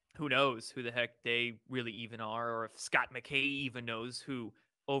 who knows who the heck they really even are, or if Scott McKay even knows who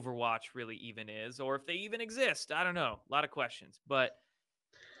Overwatch really even is, or if they even exist. I don't know. A lot of questions, but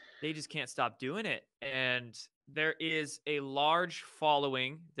they just can't stop doing it. And there is a large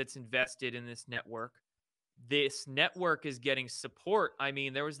following that's invested in this network. This network is getting support. I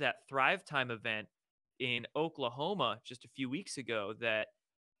mean, there was that Thrive Time event in Oklahoma just a few weeks ago that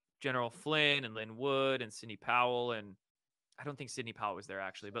General Flynn and Lynn Wood and Sidney Powell, and I don't think Sidney Powell was there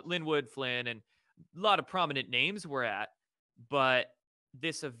actually, but Lynn Wood, Flynn, and a lot of prominent names were at. But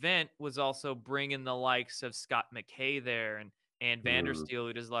this event was also bringing the likes of Scott McKay there and Vandersteel,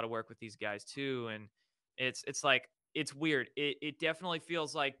 who does a lot of work with these guys too. And it's like, it's weird. It definitely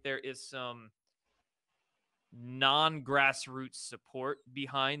feels like there is some non-grassroots support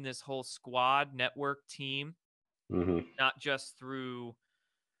behind this whole squad network team. not just through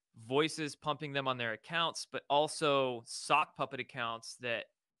voices pumping them on their accounts, but also sock puppet accounts that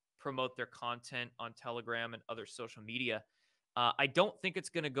promote their content on Telegram and other social media. I don't think it's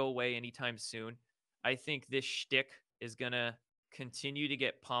going to go away anytime soon. I think this shtick is going to continue to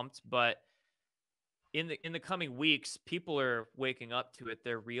get pumped, but in the coming weeks, people are waking up to it.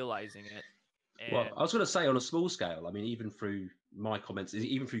 They're realizing it. And Well, I was going to say on a small scale, I mean, even through my comments,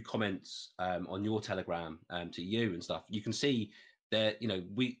 even through comments on your Telegram to you and stuff, you can see that,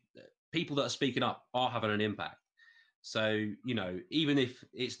 people that are speaking up are having an impact. So, even if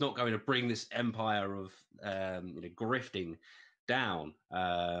it's not going to bring this empire of, grifting down,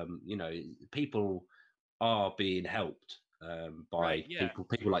 people are being helped by Right, yeah.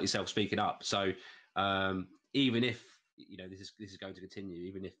 people like yourself speaking up. So, even if, this is going to continue,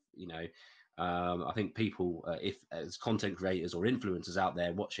 even if, I think people, if as content creators or influencers out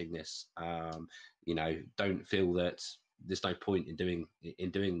there watching this, don't feel that there's no point in doing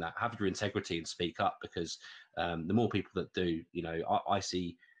that. Have your integrity and speak up, because the more people that do, I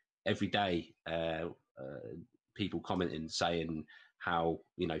see every day people commenting saying how,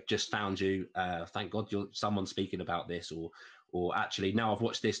 just found you, thank God you're someone speaking about this, or actually now I've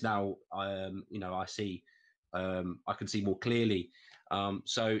watched this now, I see, I can see more clearly.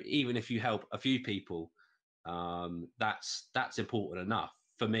 So even if you help a few people, that's important enough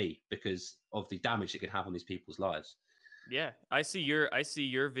for me, because of the damage it can have on these people's lives. Yeah, I see your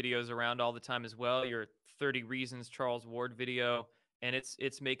videos around all the time as well. Your 30 Reasons Charles Ward video, and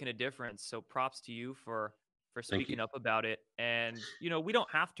it's making a difference. So props to you for Thank you. speaking up about it. And we don't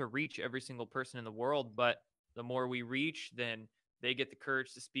have to reach every single person in the world, but the more we reach, then they get the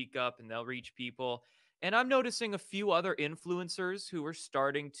courage to speak up and they'll reach people. And I'm noticing a few other influencers who are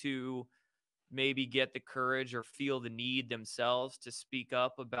starting to maybe get the courage or feel the need themselves to speak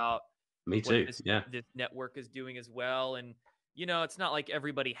up about Me what too. Yeah. this network is doing as well. And it's not like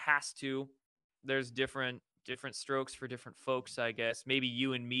everybody has to. There's different strokes for different folks, I guess. Maybe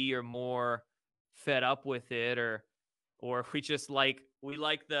you and me are more fed up with it, or we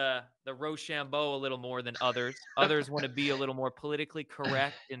like the Rochambeau a little more than others. Others want to be a little more politically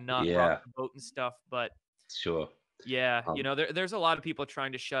correct and not rock Yeah, the boat and stuff. But sure. yeah, there's a lot of people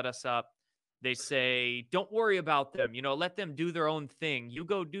trying to shut us up. They say, "Don't worry about them. Let them do their own thing. You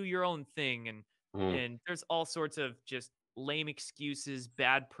go do your own thing." Mm, And there's all sorts of just lame excuses,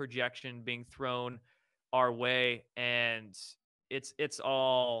 bad projection being thrown our way, and it's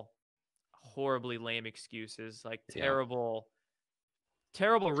all horribly lame excuses, like yeah, terrible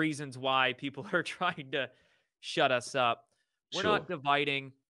reasons why people are trying to shut us up. We're sure. not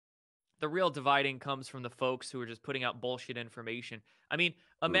dividing. The real dividing comes from the folks who are just putting out bullshit information. I mean,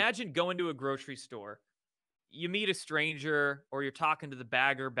 Mm, imagine going to a grocery store. You meet a stranger, or you're talking to the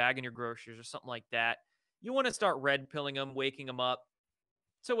bagger bagging your groceries or something like that. You want to start red pilling them, waking them up.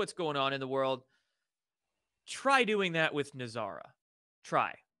 So what's going on in the world? Try doing that with Nazara.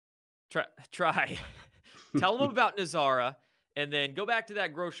 Try. Try. Tell them about Nazara, and then go back to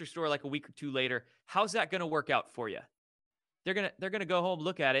that grocery store like a week or two later. How's that going to work out for you? They're gonna go home,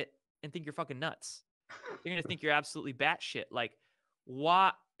 look at it, and think you're fucking nuts. They're gonna think you're absolutely batshit. Like,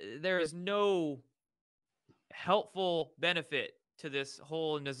 why? There is no helpful benefit to this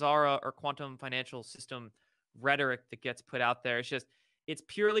whole Nazara or quantum financial system rhetoric that gets put out there. It's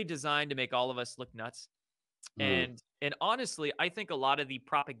purely designed to make all of us look nuts. mm, And honestly, I think a lot of the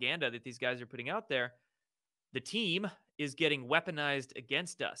propaganda that these guys are putting out there, the team is getting weaponized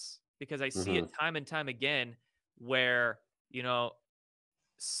against us, because I see mhm, it time and time again where,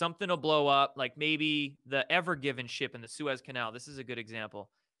 something will blow up, like maybe the Ever Given ship in the Suez Canal. This is a good example.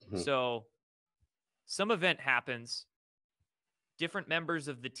 mhm. So some event happens, different members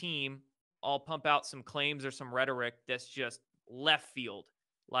of the team all pump out some claims or some rhetoric that's just left field.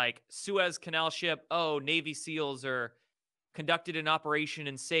 Like Suez Canal ship, oh, Navy SEALs are conducted an operation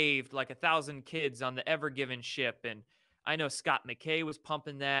and saved like 1,000 kids on the Ever Given ship. And I know Scott McKay was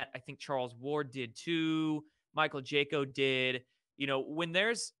pumping that. I think Charles Ward did too. Michael Jaco did. When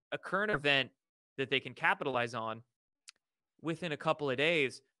there's a current event that they can capitalize on, within a couple of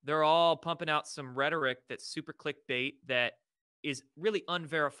days, they're all pumping out some rhetoric that's super clickbait that is really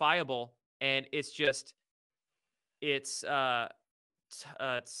unverifiable. And it's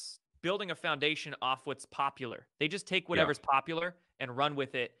building a foundation off what's popular. They just take Yeah, whatever's popular and run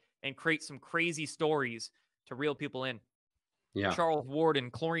with it and create some crazy stories to reel people in. yeah. Charles Ward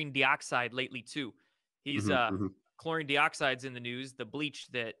and chlorine dioxide lately too. He's Mhm, mhm, chlorine dioxide's in the news, the bleach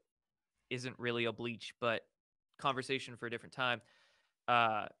that isn't really a bleach, but conversation for a different time.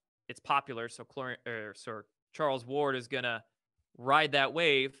 It's popular, so Charles Ward is gonna ride that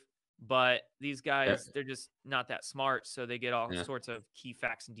wave But these Yeah. guys, they're just not that smart, so they get all Yeah. sorts of key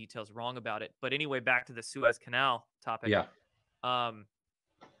facts and details wrong about it. But anyway, back to the Suez Canal topic. Yeah.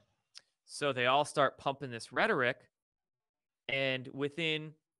 So they all start pumping this rhetoric, and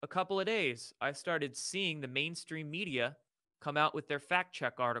within a couple of days, I started seeing the mainstream media come out with their fact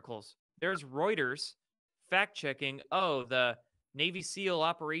check articles. There's Reuters fact checking, oh, the Navy SEAL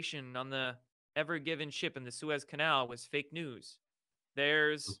operation on the Ever Given ship in the Suez Canal was fake news.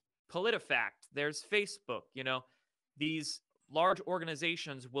 There's PolitiFact, there's Facebook. These large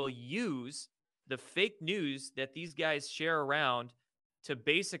organizations will use the fake news that these guys share around to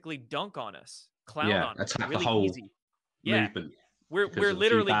basically dunk on us, clown on us, Attack the really whole easy. Yeah, movement. we're because of a few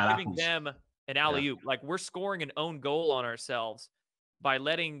literally bad giving apples. them an alley-oop. Like, we're scoring an own goal on ourselves by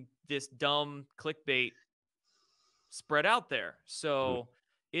letting this dumb clickbait spread out there. So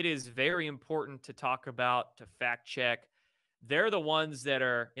it is very important to talk about, to fact check. They're the ones that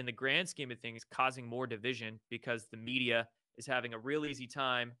are, in the grand scheme of things, causing more division because the media is having a real easy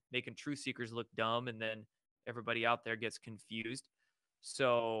time making truth seekers look dumb, and then everybody out there gets confused.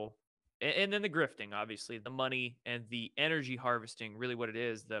 So, and then the grifting, obviously, the money and the energy harvesting, really what it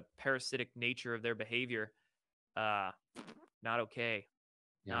is, the parasitic nature of their behavior. Not okay.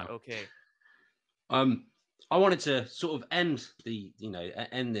 Not okay. I wanted to sort of end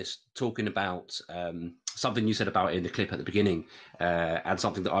this talking about something you said about it in the clip at the beginning, and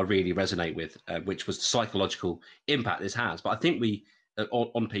something that I really resonate with, which was the psychological impact this has. But I think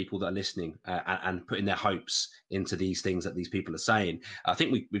on people that are listening, and putting their hopes into these things that these people are saying, I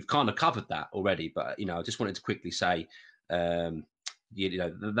think we've kind of covered that already. But I just wanted to quickly say,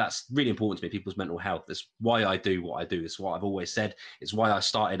 that's really important to me, people's mental health. That's why I do what I do. It's what I've always said. It's why I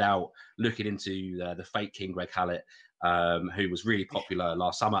started out looking into the fake King Greg Hallett, who was really popular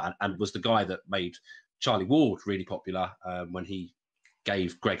last summer, and was the guy that made Charlie Ward really popular, when he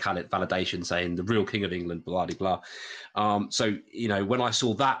gave Greg Hallett validation saying the real King of England, blah, blah, blah. So when I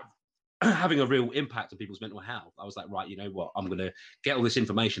saw that having a real impact on people's mental health, I was like, right, you know what? I'm going to get all this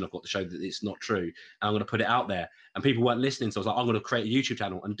information I've got to show that it's not true, and I'm going to put it out there. And people weren't listening, so I was like, I'm going to create a YouTube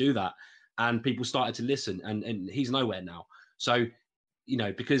channel and do that. And people started to listen, and he's nowhere now. So,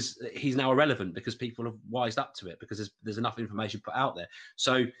 because he's now irrelevant, because people have wised up to it, because there's enough information put out there.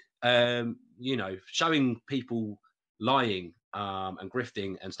 So, showing people lying and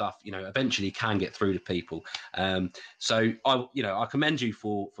grifting and stuff, eventually can get through to people. So I commend you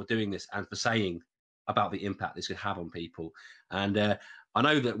for doing this and for saying about the impact this could have on people. And I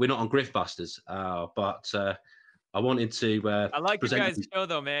know that we're not on Griftbusters, but I wanted to I like your present guys' show,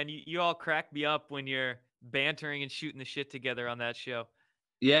 though, man. You all crack me up when you're bantering and shooting the shit together on that show.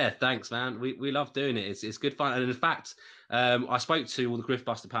 Yeah, thanks, man. We love doing it. It's good fun. And in fact, I spoke to all the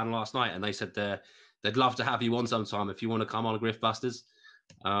Griftbuster panel last night, and they said they'd love to have you on sometime if you want to come on a Griftbusters.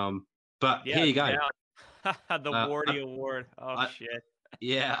 But Yeah, here you go. the Wardy Award. Oh, shit.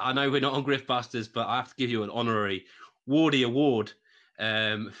 Yeah, I know we're not on Griftbusters, but I have to give you an honorary Wardy Award,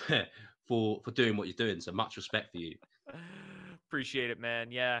 for doing what you're doing. So much respect for you. Appreciate it,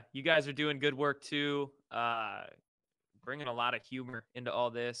 man. Yeah, you guys are doing good work too. Bringing a lot of humor into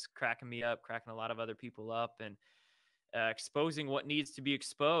all this, cracking me up, cracking a lot of other people up, and exposing what needs to be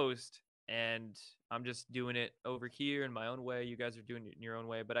exposed. And I'm just doing it over here in my own way. You guys are doing it in your own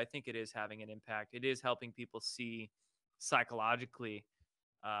way, but I think it is having an impact. It is helping people see psychologically.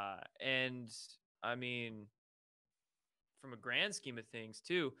 And I mean, from a grand scheme of things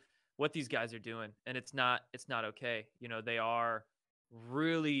too, what these guys are doing, and it's not okay. They are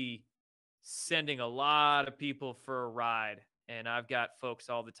really sending a lot of people for a ride. And I've got folks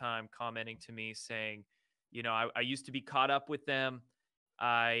all the time commenting to me saying, I used to be caught up with them.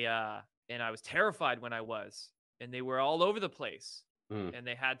 And I was terrified when I was, and they were all over the place. And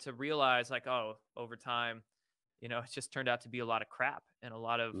they had to realize, like, oh, over time, it just turned out to be a lot of crap and a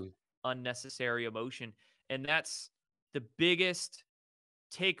lot of unnecessary emotion. And that's the biggest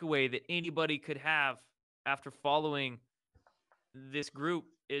takeaway that anybody could have after following this group,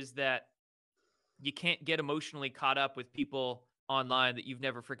 is that you can't get emotionally caught up with people online that you've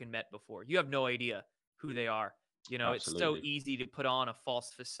never freaking met before. You have no idea who they are. It's so easy to put on a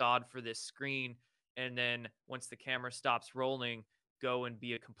false facade for this screen, and then once the camera stops rolling, go and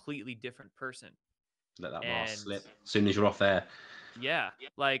be a completely different person. Let that mask slip as soon as you're off there. Yeah,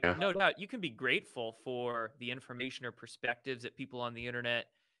 no doubt, you can be grateful for the information or perspectives that people on the internet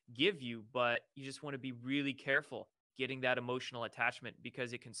give you, but you just want to be really careful getting that emotional attachment,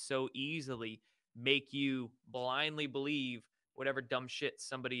 because it can so easily make you blindly believe whatever dumb shit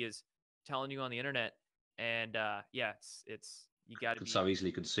somebody is telling you on the internet. And it's you got to so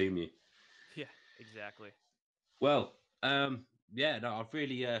easily consume you. Yeah, exactly. Well, yeah, no, I've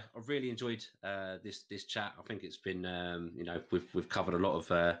really enjoyed this chat. I think it's been, you know, we've covered a lot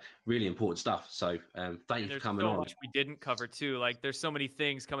of really important stuff. So thank you for There's coming so on. much we didn't cover too. Like there's so many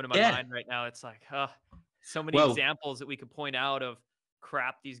things coming to my Yeah. mind right now. It's like, so many Well, examples that we could point out of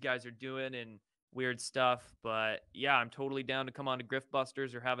crap these guys are doing and weird stuff. But yeah, I'm totally down to come on to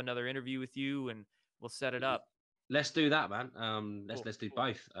Griftbusters or have another interview with you, and we'll set it up. let's do that, man. Let's Cool. let's do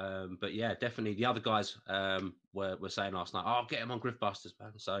both. But yeah, definitely the other guys were saying last night, oh, get him on Griftbusters,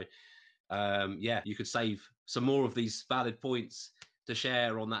 man. So yeah, you could save some more of these valid points to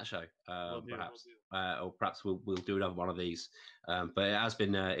share on that show, Will do. perhaps, or perhaps we'll do another one of these. But it has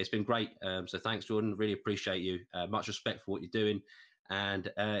been it's been great. So thanks, Jordan. Really appreciate you. Much respect for what you're doing.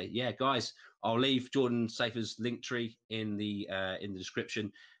 And yeah, guys, I'll leave Jordan Sather's link tree in the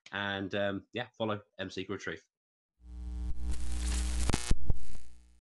description. And yeah, follow MC Good Truth.